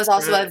thought that was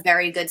also a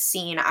very good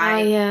scene.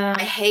 I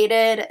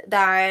hated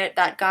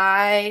that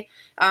guy,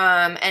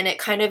 and it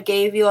kind of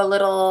gave you a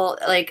little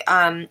like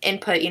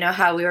input.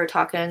 How we were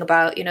talking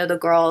about the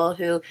girl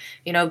who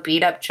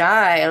beat up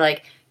Jai,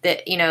 like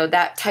that.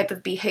 That type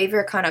of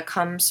behavior kind of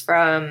comes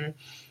from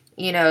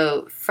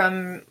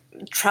from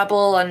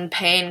trouble and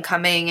pain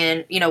coming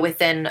in,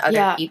 within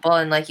other people.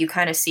 And like, you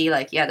kind of see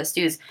like, yeah, this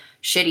dude's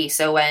shitty.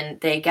 So when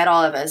they get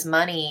all of his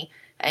money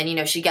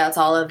and, she gets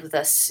all of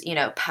this,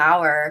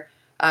 power,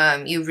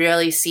 you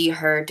really see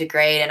her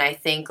degrade. And I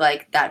think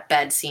like that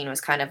bed scene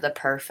was kind of the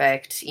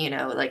perfect,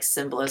 like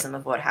symbolism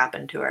of what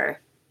happened to her.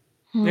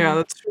 Yeah,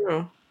 that's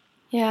true.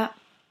 Yeah.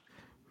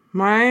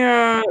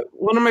 My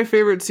one of my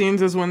favorite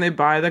scenes is when they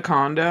buy the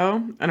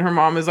condo and her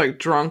mom is like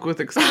drunk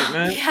with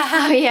excitement.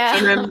 Yeah.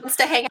 And then Wants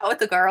to hang out with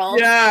the girls.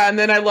 yeah, and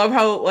then I love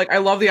how I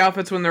love the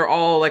outfits when they're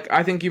all like,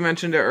 I think you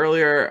mentioned it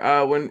earlier,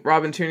 when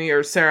Robin Tooney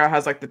or Sarah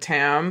has like the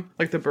tam,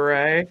 like the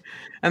beret,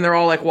 and they're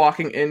all like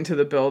walking into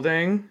the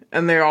building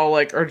and they all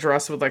like are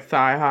dressed with like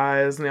thigh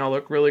highs and they all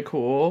look really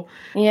cool.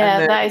 Yeah,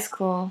 And then- that is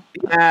cool.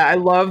 Yeah, I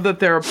love that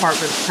their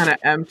apartment's kind of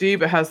empty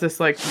but has this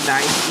like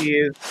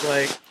 90s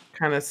like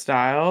kind of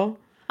style.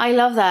 I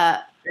love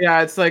that.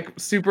 Yeah, it's like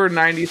super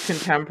 90s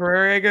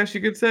contemporary, I guess you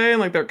could say. And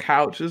like their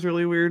couch is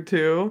really weird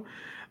too.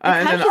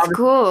 And then It's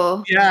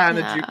cool. yeah, and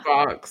the Yeah.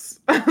 jukebox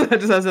that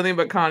just has nothing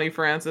but Connie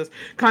Francis.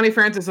 Connie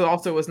Francis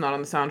also was not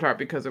on the soundtrack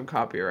because of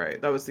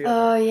copyright. That was the Oh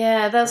other.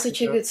 yeah, that's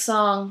such a good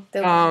song.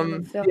 That was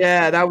in the film.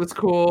 Yeah, that was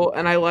cool,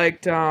 and I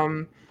liked.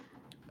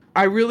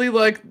 I really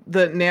liked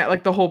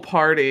the whole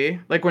party,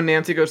 like when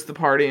Nancy goes to the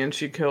party and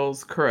she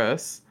kills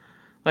Chris.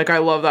 Like, I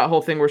love that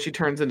whole thing where she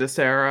turns into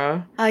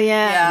Sarah. Oh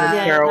yeah,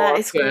 Yeah. Sarah that walks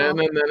is cool. in,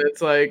 and then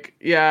it's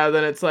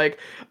like,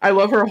 I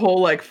love her whole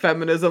like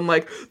feminism.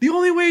 Like, the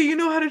only way you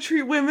know how to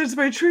treat women is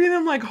by treating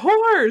them like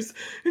whores.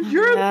 And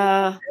you're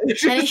Yeah. And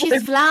just she's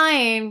like,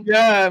 flying.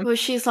 yeah, Well,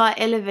 she's like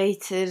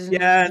elevated.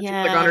 yeah, and she's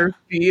like on her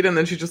feet, and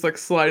then she's just like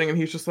sliding, and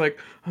he's just like,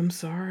 I'm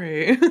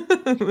sorry.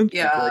 And she's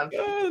Yeah. like,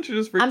 oh, and she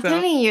just freaks I'm out.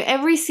 telling you,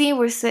 every scene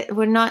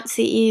we're not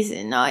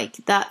seeing, like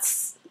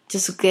that's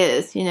just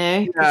good, you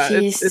know. Yeah,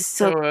 She's it's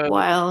so so,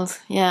 wild.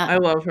 Yeah. I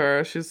love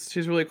her. She's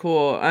really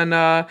cool. And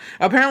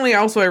apparently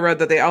also I read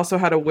that they also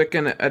had a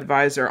Wiccan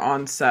advisor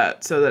on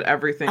set, so that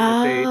everything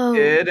that Oh, they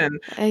did and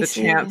I the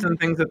see. chants and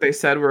things that they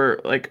said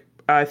were like,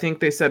 I think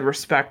they said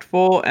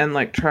respectful and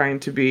like trying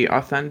to be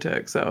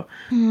authentic. So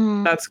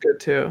that's good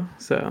too.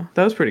 So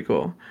that was pretty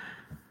cool.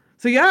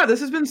 So yeah, this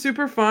has been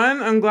super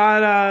fun. I'm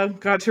glad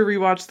got to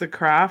rewatch The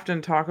Craft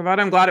and talk about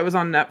it. I'm glad it was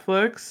on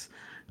Netflix.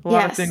 A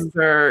lot of Yes. things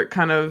are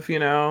kind of, you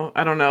know,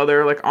 I don't know,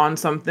 they're like on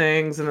some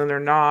things and then they're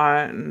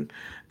not, and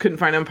couldn't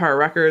find Empire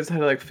Records, had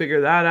to like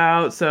figure that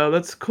out. So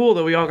that's cool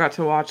that we all got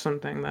to watch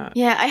something that.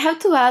 Yeah, I have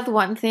to add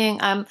one thing.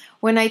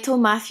 When I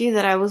told Matthew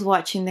that I was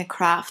watching The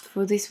Craft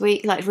for this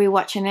week, like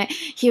rewatching it,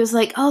 he was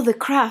like, "Oh, The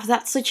Craft,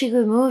 that's such a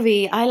good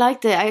movie. I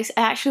liked it. I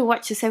actually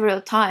watched it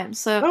several times."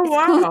 So Oh, it's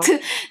wow. cool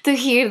to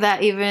hear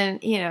that even,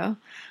 you know,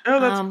 Oh,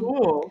 that's Um,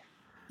 cool.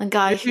 a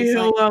guy Maybe who's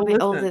like he'll, a bit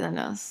listen. older than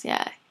us.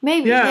 Yeah,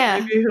 maybe. Yeah, Yeah.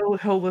 maybe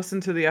he'll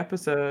listen to the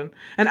episode.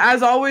 And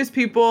as always,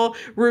 people,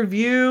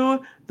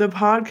 review the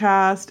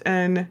podcast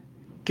and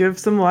give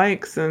some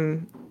likes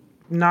and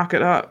knock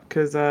it up,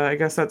 because I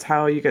guess that's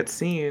how you get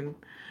seen.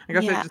 I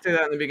guess I Yeah. should say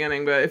that in the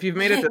beginning, but if you've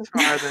made it this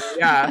far, then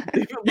yeah,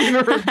 leave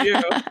a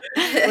review.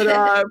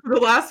 But for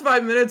the last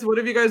 5 minutes, what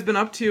have you guys been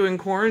up to in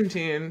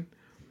quarantine?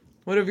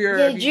 What have your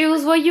Yeah,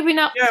 Jules, what you been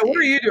up yeah, to? what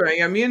are you doing?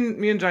 Yeah, me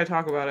and Jai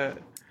talk about it.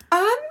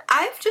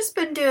 I've just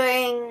been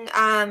doing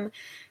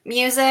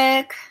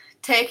music,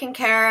 taking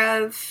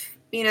care of,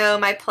 you know,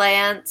 my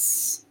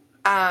plants.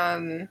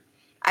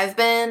 I've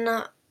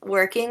been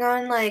working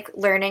on like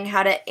learning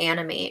how to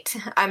animate.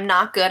 I'm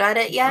not good at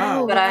it yet,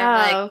 Wow. but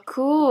I'm like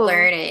cool.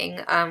 learning.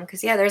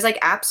 Cause yeah, there's like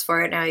apps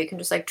for it now. You can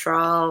just like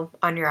draw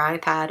on your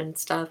iPad and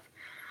stuff.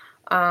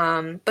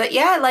 But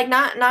yeah, like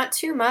not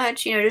too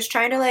much, you know, just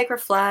trying to like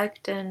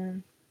reflect,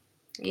 and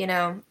you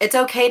know, it's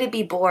okay to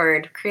be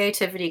bored.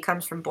 Creativity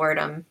comes from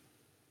boredom.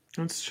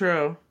 That's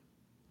true.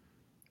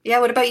 Yeah,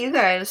 what about you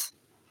guys?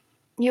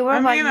 You were I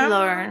about mean, you, I'm-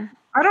 Lauren.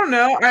 I don't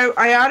know.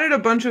 I added a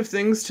bunch of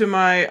things to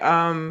my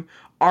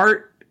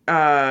art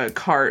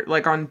cart,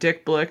 like on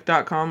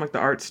dickblick.com, like the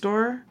art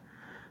store.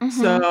 Mhm.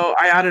 So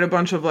I added a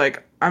bunch of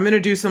like, I'm gonna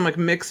do some like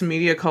mixed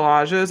media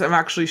collages. I'm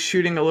actually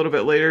shooting a little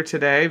bit later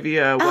today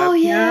via webcam. Oh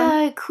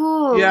yeah,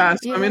 cool. Yeah,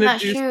 so you I'm did gonna that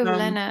do shoot, some-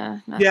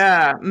 Lena.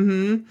 Yeah,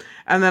 and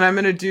then I'm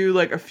gonna do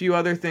like a few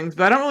other things,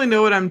 but I don't really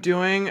know what I'm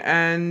doing,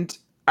 and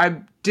I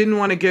didn't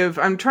want to give.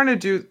 I'm trying to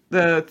do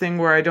the thing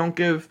where I don't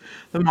give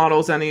the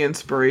models any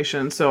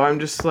inspiration, so I'm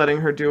just letting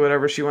her do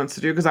whatever she wants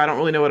to do because I don't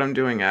really know what I'm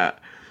doing yet.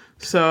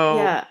 So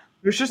Yeah.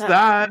 there's just that's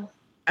that, cool.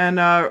 and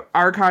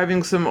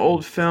archiving some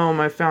old film.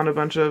 I found a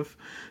bunch of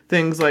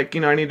things like, you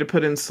know, I need to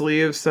put in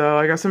sleeves, so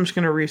I guess I'm just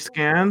gonna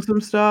rescan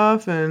some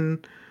stuff,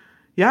 and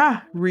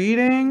yeah,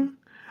 reading.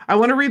 I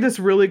want to read this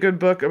really good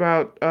book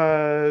about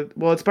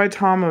well, it's by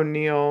Tom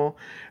O'Neill.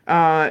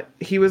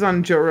 He was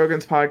on Joe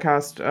Rogan's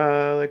podcast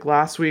like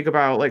last week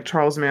about like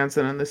Charles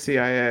Manson and the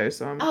CIA.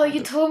 So Oh,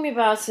 you told me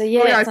about it.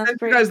 Yeah, Oh, yeah, I it sounds sent you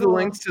pretty guys the cool.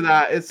 links to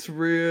that. It's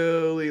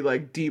really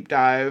like deep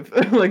dive.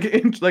 Like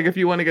if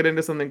you want to get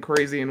into something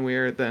crazy and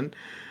weird, then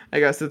I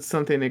guess it's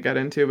something to get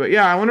into. But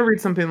yeah, I want to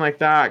read something like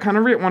that. Kind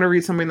of want to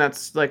read something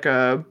that's like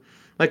a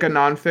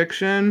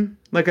nonfiction,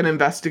 like an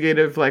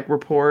investigative like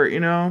report, you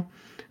know,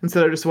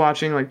 instead of just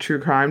watching like true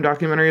crime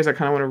documentaries. I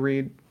kind of want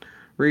to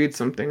read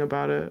something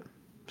about it.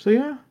 So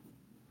yeah,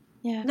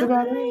 Yeah.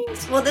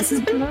 Nice. Well, this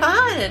has been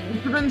fun.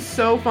 it's been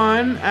so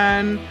fun,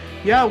 and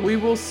yeah, we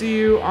will see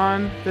you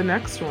on the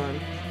next one.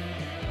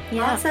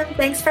 Yeah. Awesome.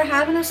 Thanks for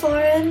having us,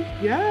 Lauren.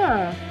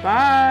 Yeah,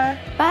 bye.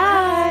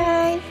 Bye.